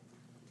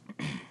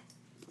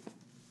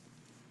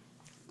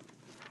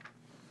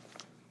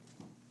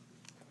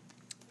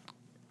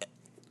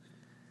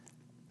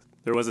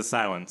 There was a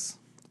silence.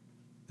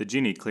 The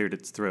genie cleared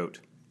its throat.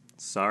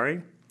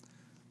 Sorry?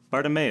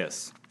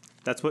 Bartimaeus.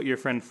 That's what your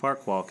friend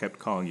Farquhar kept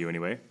calling you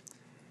anyway.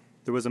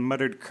 There was a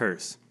muttered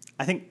curse.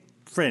 I think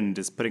friend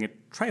is putting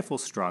it trifle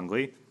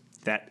strongly.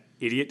 That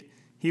idiot.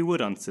 He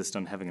would insist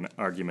on having an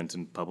argument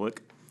in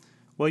public.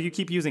 Well, you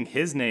keep using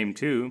his name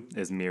too,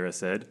 as Mira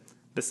said.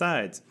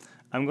 Besides,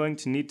 I'm going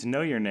to need to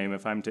know your name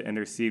if I'm to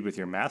intercede with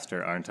your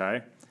master, aren't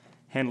I?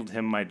 Handled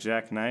him my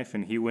jackknife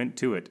and he went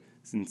to it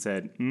and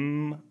said,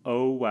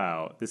 oh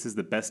wow, this is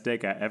the best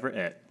steak I ever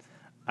ate.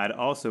 I'd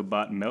also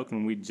bought milk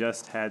and we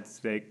just had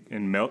steak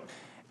and milk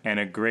and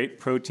a great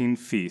protein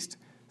feast.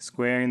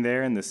 Squaring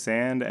there in the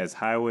sand as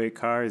highway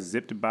cars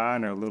zipped by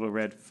in our little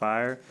red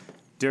fire.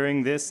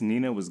 During this,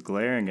 Nina was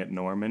glaring at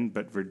Norman,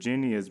 but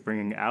Virginia is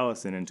bringing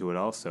Allison into it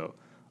also.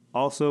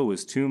 Also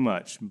was too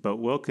much, but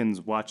Wilkins,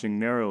 watching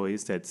narrowly,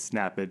 said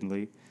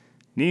snappedly,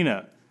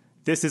 Nina,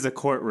 this is a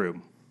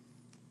courtroom.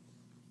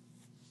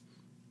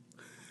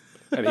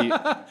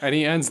 And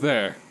he ends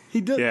there.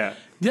 He did. Yeah.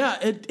 Yeah.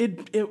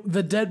 It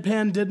the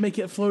deadpan did make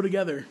it flow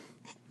together.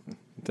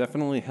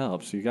 Definitely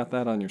helps. You got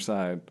that on your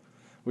side.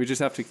 We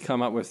just have to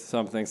come up with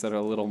some things that are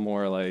a little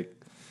more like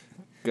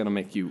gonna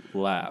make you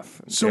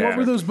laugh. So Yeah. what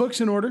were those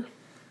books in order?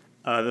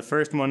 The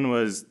first one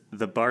was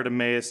the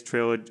Bartimaeus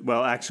trilogy.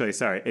 Well, actually,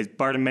 sorry, it's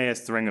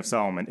Bartimaeus: The Ring of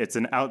Solomon. It's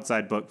an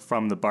outside book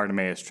from the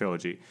Bartimaeus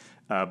trilogy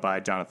by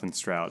Jonathan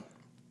Stroud,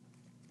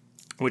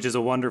 which is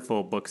a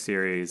wonderful book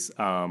series.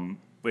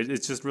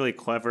 It's just really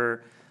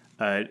clever.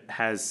 It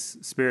has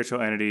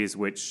spiritual entities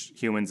which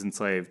humans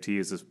enslave to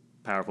use as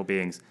powerful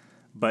beings,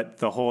 but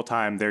the whole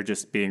time they're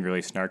just being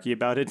really snarky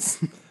about it.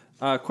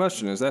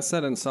 Question: is that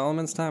set in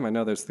Solomon's time? I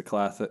know there's the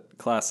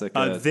classic.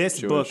 This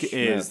Jewish book is.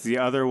 myth. The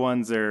other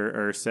ones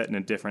are set in a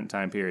different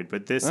time period,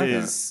 but this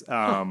is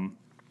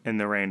in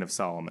the reign of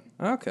Solomon.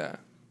 Okay.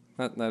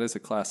 That is a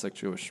classic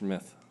Jewish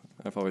myth.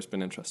 I've always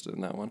been interested in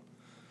that one.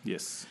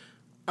 Yes.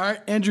 All right,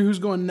 Andrew, who's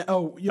going?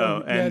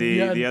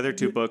 The other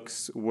two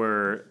books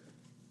were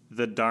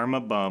The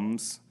Dharma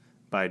Bums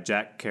by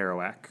Jack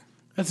Kerouac.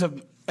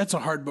 That's a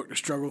hard book to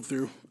struggle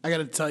through. I got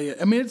to tell you.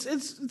 I mean,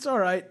 it's all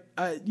right.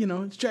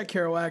 It's Jack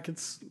Kerouac.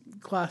 It's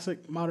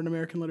classic modern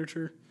American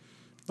literature,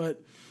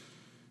 but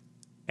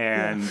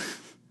And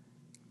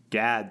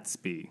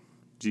Gadsby,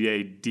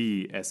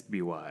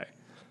 Gadsby,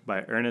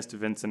 by Ernest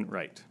Vincent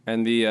Wright.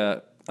 And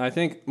I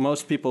think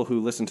most people who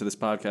listen to this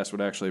podcast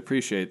would actually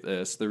appreciate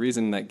this. The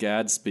reason that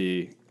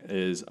Gadsby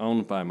is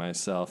owned by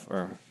myself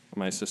or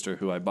my sister,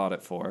 who I bought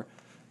it for,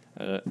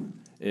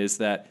 is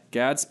that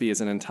Gadsby is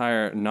an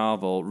entire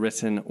novel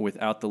written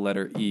without the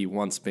letter E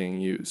once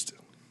being used.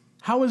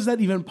 how is that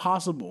even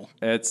possible?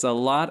 It's a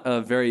lot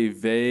of very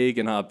vague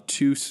and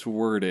obtuse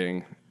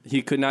wording.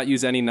 He could not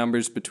use any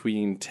numbers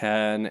between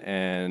 10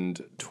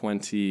 and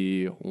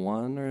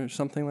 21 or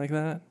something like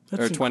that.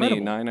 That's or incredible.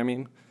 29, I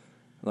mean.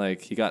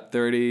 Like, he got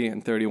 30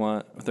 and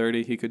 31.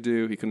 30 he could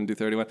do. He couldn't do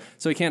 31.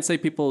 So he can't say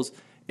people's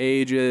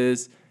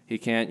ages. He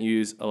can't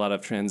use a lot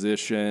of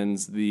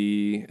transitions, the,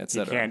 You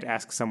etc. can't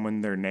ask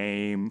someone their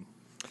name.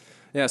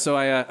 Yeah, so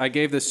I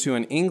gave this to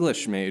an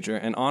English major,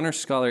 an honor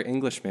scholar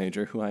English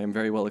major, who I am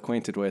very well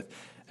acquainted with,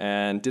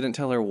 and didn't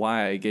tell her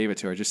why I gave it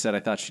to her. Just said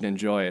I thought she'd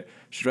enjoy it.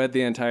 She read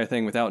the entire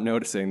thing without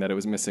noticing that it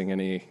was missing an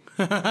E.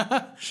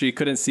 She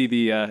couldn't see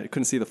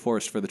the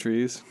forest for the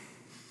trees.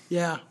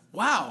 Yeah.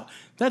 Wow.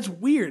 That's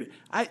weird.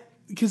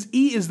 Because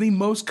E is the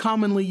most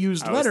commonly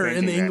used I was letter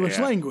in thinking the that, English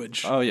yeah.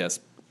 language. Oh yes,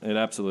 it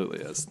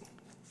absolutely is.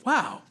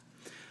 Wow.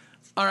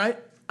 All right.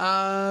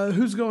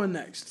 Who's going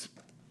next?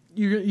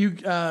 Andrew, you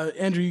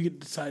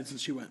get to decide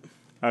since you went.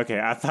 Okay,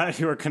 I thought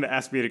you were going to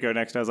ask me to go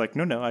next. I was like,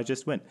 no, I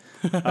just went.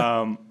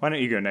 Why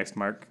don't you go next,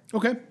 Mark?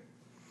 Okay.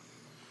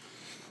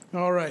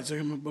 All right. So I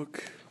got my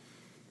book.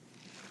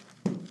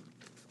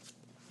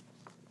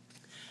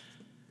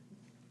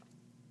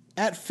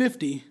 At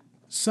 50,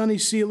 Sonny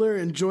Sealer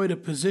enjoyed a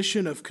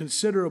position of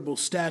considerable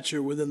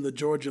stature within the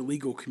Georgia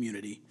legal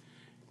community.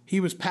 He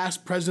was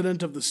past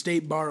president of the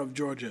State Bar of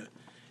Georgia.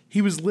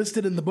 He was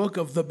listed in the book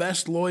of the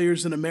best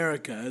lawyers in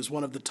America as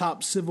one of the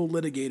top civil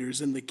litigators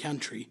in the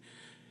country.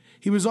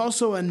 He was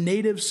also a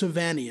native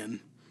Savannaian,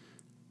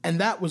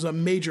 and that was a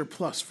major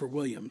plus for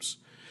Williams.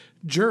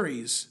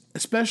 Juries,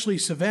 especially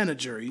Savannah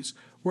juries,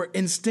 were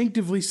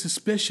instinctively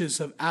suspicious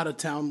of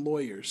out-of-town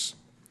lawyers.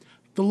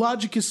 The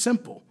logic is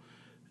simple.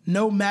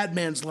 No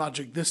madman's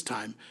logic this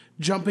time,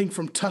 jumping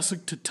from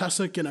tussock to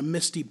tussock in a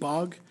misty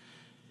bog.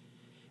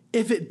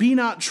 If it be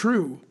not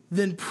true,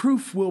 then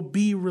proof will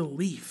be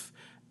relief.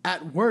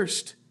 At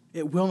worst,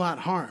 it will not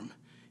harm.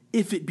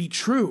 If it be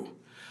true,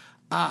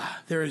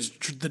 there is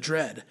the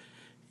dread.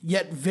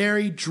 Yet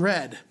very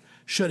dread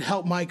should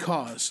help my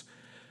cause.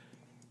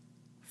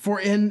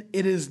 For in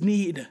it is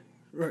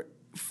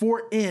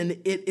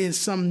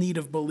some need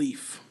of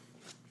belief.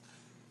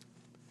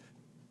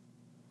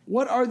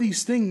 What are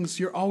these things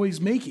you're always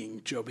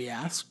making? Joby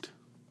asked.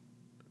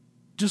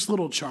 Just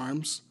little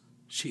charms,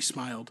 she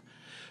smiled.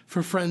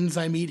 For friends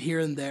I meet here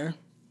and there.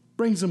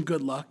 Brings them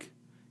good luck.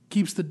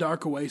 Keeps the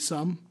dark away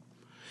some.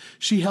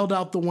 She held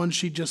out the one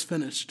she'd just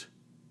finished.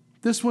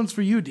 This one's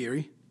for you,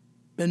 dearie.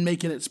 Been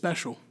making it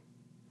special.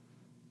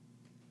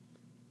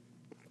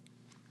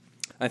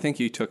 I think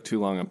you took too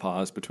long a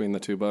pause between the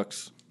two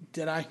books.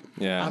 Did I?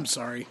 Yeah. I'm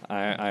sorry.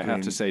 I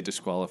have to say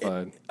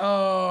disqualified.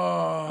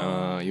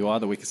 Oh. You are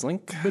the weakest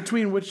link.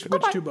 Between which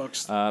two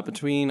books?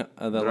 Between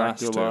the last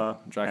two. Dracula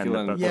Dracula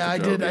and and the Yeah, I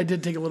Book did. of Job. I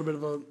did take a little bit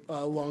of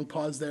a long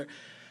pause there.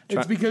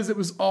 It's because it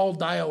was all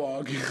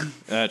dialogue.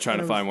 Trying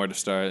to find where to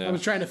start. Yeah. I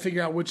was trying to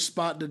figure out which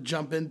spot to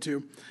jump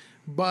into.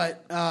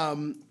 But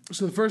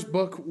so the first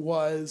book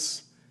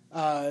was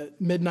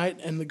Midnight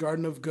and the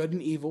Garden of Good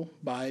and Evil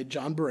by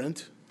John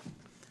Berendt,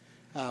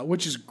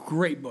 which is a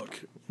great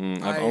book.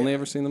 I've only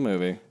ever seen the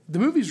movie. The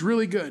movie's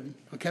really good.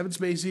 Kevin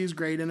Spacey is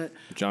great in it.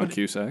 John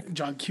Cusack.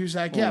 John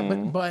Cusack, yeah,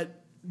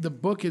 but the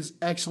book is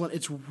excellent.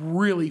 It's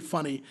really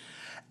funny.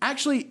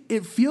 Actually,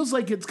 it feels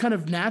like it's kind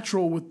of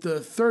natural with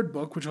the third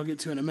book, which I'll get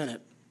to in a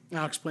minute.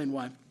 I'll explain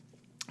why.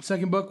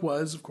 Second book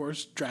was, of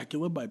course,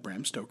 Dracula by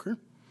Bram Stoker.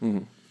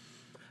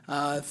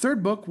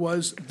 Third book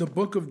was The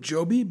Book of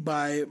Joby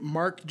by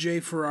Mark J.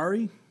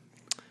 Ferrari.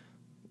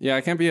 Yeah,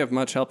 I can't be of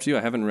much help to you.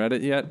 I haven't read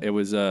it yet. It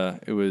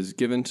was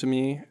given to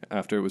me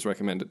after it was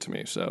recommended to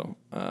me, so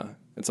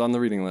it's on the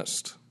reading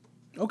list.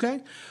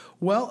 Okay.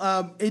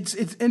 Well, it's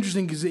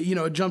interesting because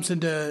it jumps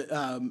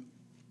into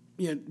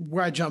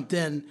where I jumped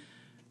in,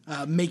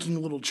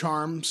 making little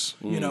charms,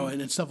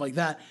 and stuff like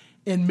that.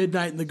 In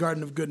Midnight in the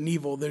Garden of Good and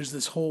Evil, there's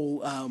this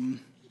whole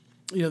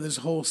this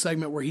whole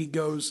segment where he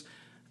goes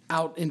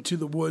out into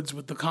the woods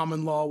with the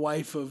common law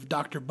wife of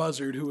Dr.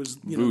 Buzzard, who was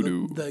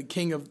Voodoo. the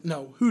king of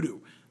hoodoo.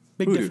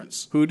 Big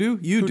difference. Hoodoo?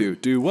 You Hoodoo.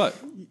 do what?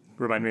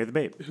 Remind me of the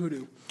Babe.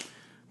 Hoodoo.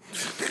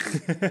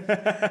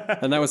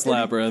 And that was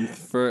Labyrinth.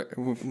 For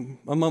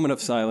a moment of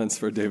silence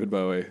for David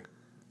Bowie.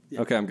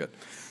 Okay, I'm good.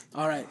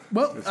 All right.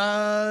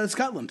 Well,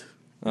 Scotland.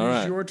 All right.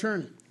 It's your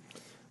turn.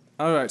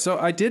 All right, so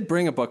I did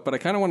bring a book, but I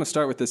kind of want to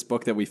start with this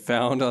book that we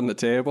found on the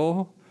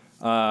table.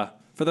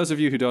 For those of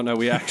you who don't know,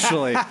 we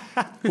actually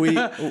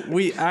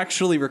we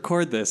actually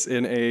record this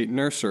in a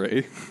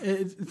nursery.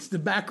 It's the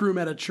back room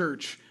at a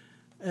church,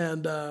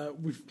 and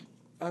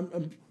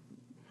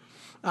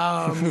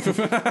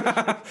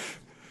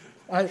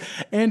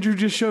Andrew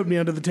just showed me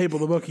under the table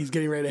the book he's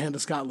getting ready to hand to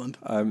Scotland.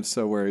 I'm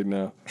so worried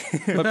now.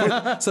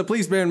 So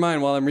please bear in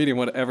mind while I'm reading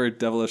whatever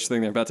devilish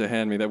thing they're about to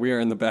hand me that we are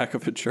in the back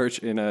of a church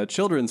in a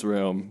children's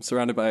room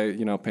surrounded by,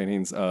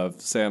 paintings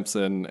of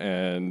Samson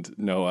and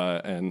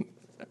Noah and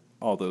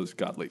all those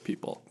godly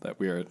people that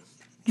we are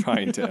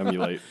trying to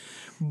emulate.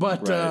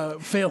 But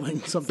Right. failing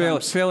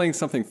sometimes. Failing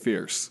something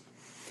fierce.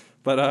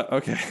 But,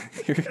 okay,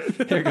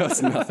 here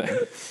goes nothing.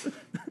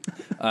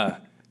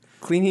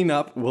 Cleaning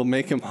up will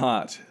make him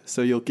hot,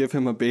 so you'll give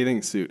him a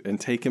bathing suit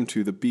and take him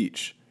to the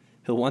beach.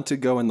 He'll want to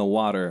go in the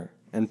water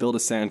and build a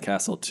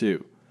sandcastle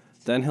too.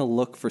 Then he'll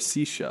look for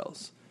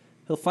seashells.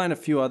 He'll find a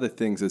few other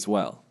things as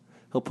well.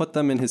 He'll put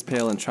them in his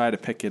pail and try to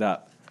pick it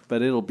up,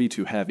 but it'll be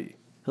too heavy.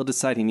 He'll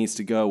decide he needs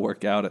to go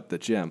work out at the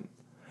gym.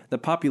 The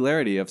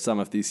popularity of some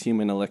of these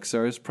human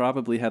elixirs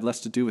probably had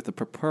less to do with the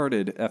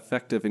purported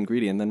effective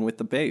ingredient than with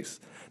the base.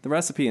 The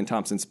recipe in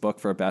Thompson's book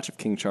for a batch of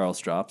King Charles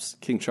drops,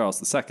 King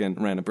Charles II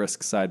ran a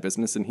brisk side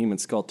business in human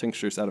skull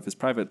tinctures out of his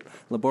private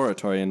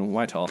laboratory in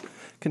Whitehall,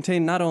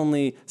 contained not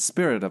only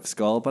spirit of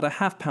skull, but a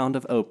half-pound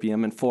of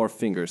opium and 4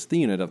 fingers, the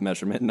unit of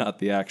measurement, not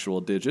the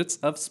actual digits,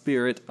 of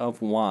spirit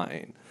of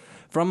wine.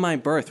 From my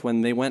birth, when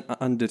they went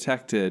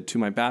undetected, to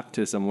my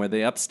baptism, where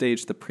they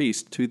upstaged the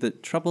priest, to the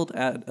troubled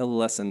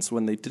adolescence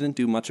when they didn't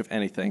do much of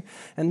anything,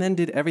 and then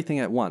did everything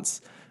at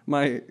once.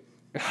 I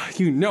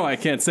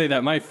can't say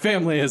that. My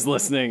family is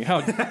listening.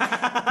 How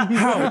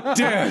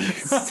dare you?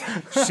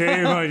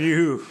 Shame on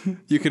you.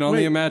 You can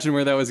only imagine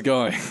where that was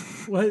going.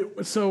 What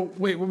was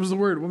the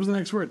word? What was the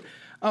next word?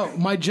 Oh,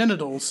 my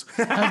genitals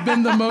have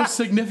been the most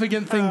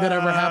significant thing that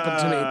ever happened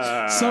to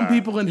me. Some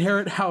people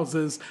inherit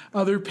houses.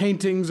 Other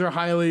paintings are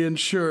highly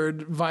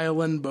insured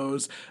violin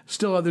bows.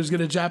 Still others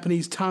get a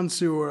Japanese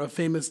tansu or a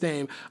famous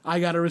name. I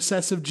got a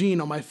recessive gene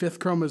on my 5th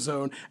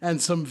chromosome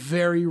and some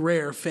very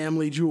rare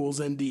family jewels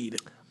indeed.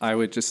 I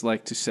would just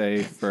like to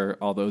say, for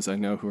all those I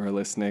know who are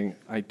listening,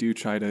 I do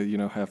try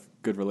to, have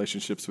good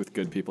relationships with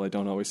good people. I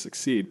don't always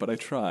succeed, but I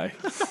try.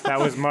 That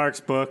was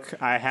Mark's book.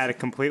 I had a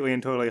completely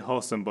and totally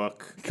wholesome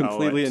book.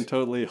 Completely and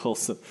totally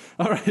wholesome.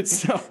 All right,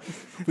 so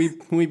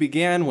we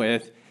began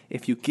with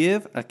If You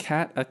Give a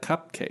Cat a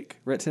Cupcake,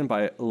 written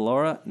by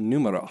Laura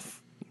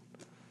Numeroff,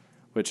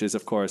 which is,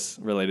 of course,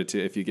 related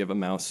to If You Give a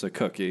Mouse a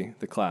Cookie,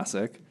 the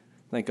classic.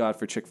 Thank God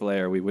for Chick-fil-A,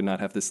 or we would not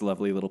have this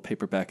lovely little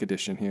paperback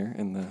edition here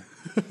in the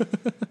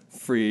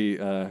free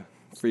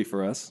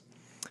for us.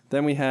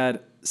 Then we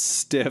had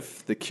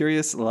Stiff, The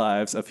Curious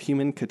Lives of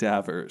Human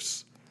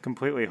Cadavers.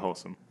 Completely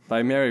wholesome.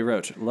 By Mary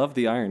Roach. Love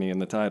the irony in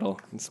the title,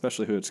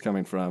 especially who it's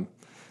coming from.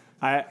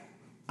 I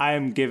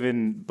am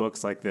given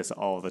books like this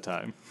all the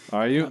time.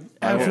 Are you?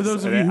 For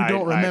those of you who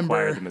don't I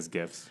acquire remember, them as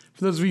gifts.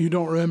 for those of you who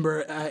don't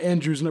remember,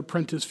 Andrew's an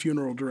apprentice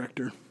funeral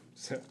director.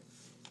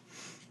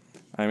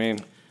 I mean,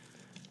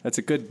 that's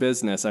a good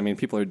business. I mean,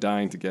 people are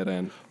dying to get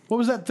in. What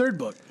was that third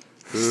book?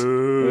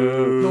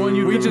 The one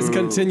you We just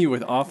continue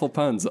with awful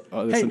puns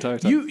this entire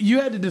time. You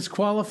had to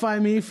disqualify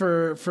me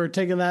for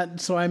taking that,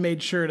 so I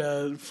made sure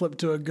to flip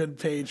to a good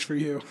page for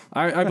you.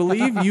 I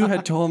believe you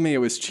had told me it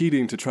was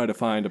cheating to try to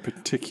find a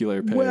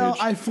particular page. Well,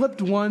 I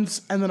flipped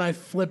once, and then I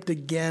flipped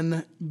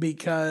again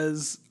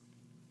because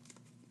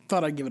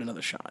thought I'd give it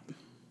another shot.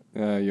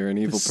 You're an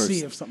evil person.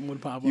 See if something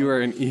would pop up. You are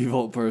an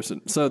evil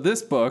person. So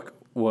this book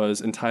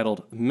was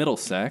entitled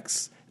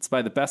Middlesex. It's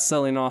by the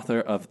best-selling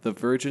author of The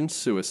Virgin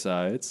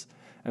Suicides,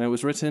 and it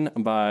was written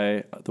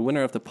by the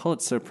winner of the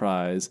Pulitzer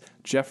Prize,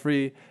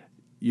 Jeffrey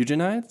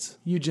Eugenides?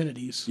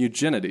 Eugenides.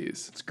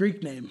 Eugenides. It's a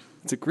Greek name.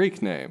 It's a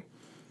Greek name.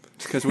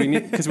 Because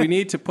we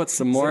need to put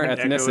some more Is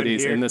there an echo in ethnicities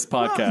here? in this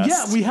podcast.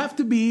 Yeah, we have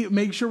to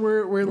make sure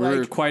we're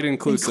like quite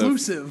inclusive.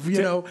 Inclusive,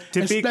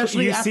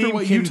 especially you after seem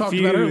what you talked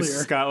about confused,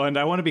 earlier. Scotland.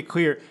 I want to be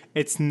clear.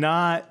 It's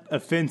not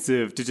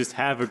offensive to just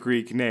have a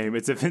Greek name.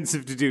 It's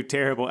offensive to do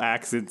terrible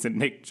accents and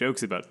make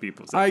jokes about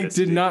people's I ethnicity.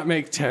 did not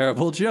make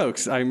terrible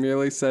jokes. I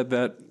merely said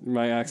that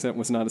my accent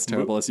was not as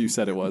terrible as you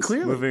said it was.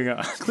 Clearly. Moving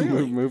on.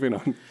 Moving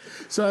on.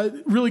 So,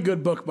 really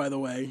good book, by the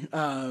way.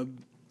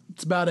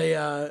 It's about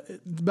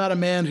a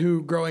man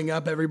who, growing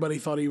up, everybody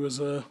thought he was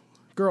a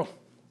girl,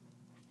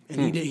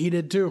 and he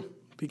did too.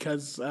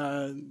 because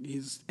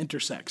he's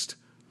intersexed.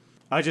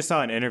 I just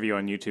saw an interview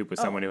on YouTube with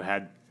someone who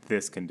had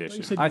this condition.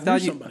 You said I you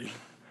thought knew you- somebody.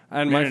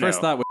 And No, my no, first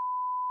no. thought was,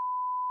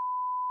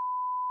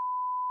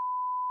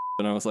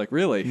 and I was like,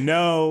 really?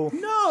 No.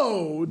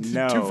 No,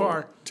 No. too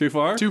far. Too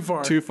far? Too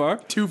far. Too far?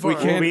 Too far. We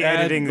We'll can't be add,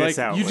 editing this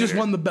like, out. You just later.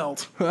 won the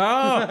belt.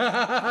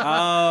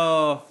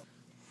 Oh.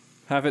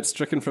 Have it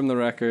stricken from the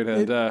record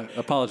and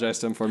apologize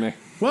to him for me.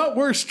 Well,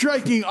 we're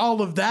striking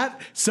all of that,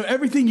 so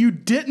everything you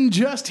didn't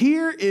just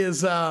hear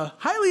is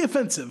highly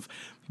offensive.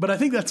 But I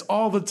think that's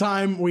all the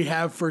time we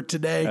have for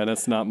today. And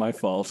it's not my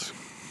fault.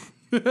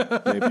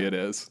 Maybe it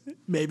is.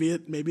 Maybe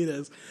it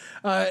is.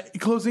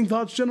 Closing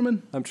thoughts,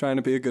 gentlemen? I'm trying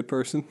to be a good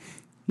person.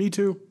 Me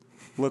too.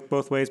 Look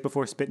both ways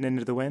before spitting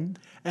into the wind.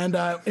 And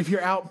if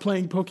you're out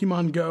playing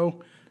Pokemon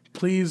Go,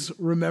 please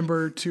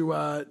remember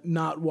to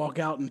not walk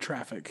out in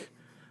traffic.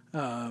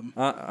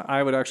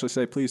 I would actually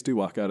say, please do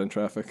walk out in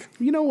traffic.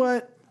 You know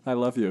what? I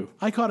love you.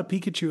 I caught a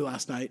Pikachu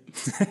last night.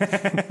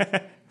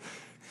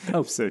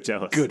 I'm so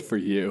jealous. Good for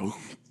you.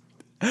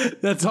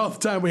 That's all the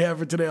time we have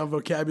for today on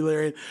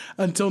Vocabulary.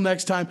 Until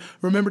next time,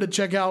 remember to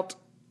check out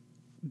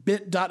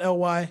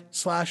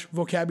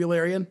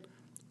bit.ly/vocabularian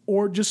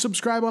or just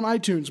subscribe on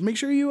iTunes. Make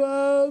sure you,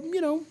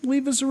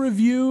 leave us a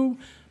review,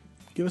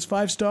 give us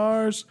 5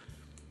 stars.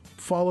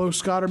 Follow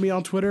Scott or me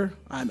on Twitter.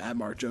 I'm at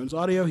Mark Jones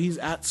Audio. He's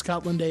at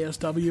Scotland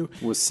ASW.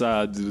 Was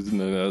sad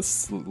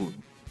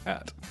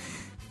at.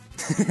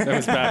 That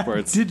was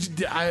backwards.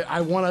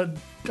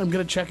 I'm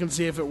gonna check and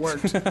see if it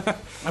worked.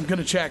 I'm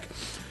gonna check.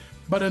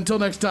 But until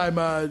next time,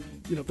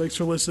 thanks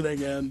for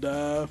listening and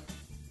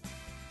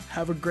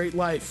have a great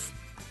life.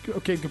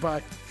 Okay,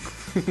 goodbye.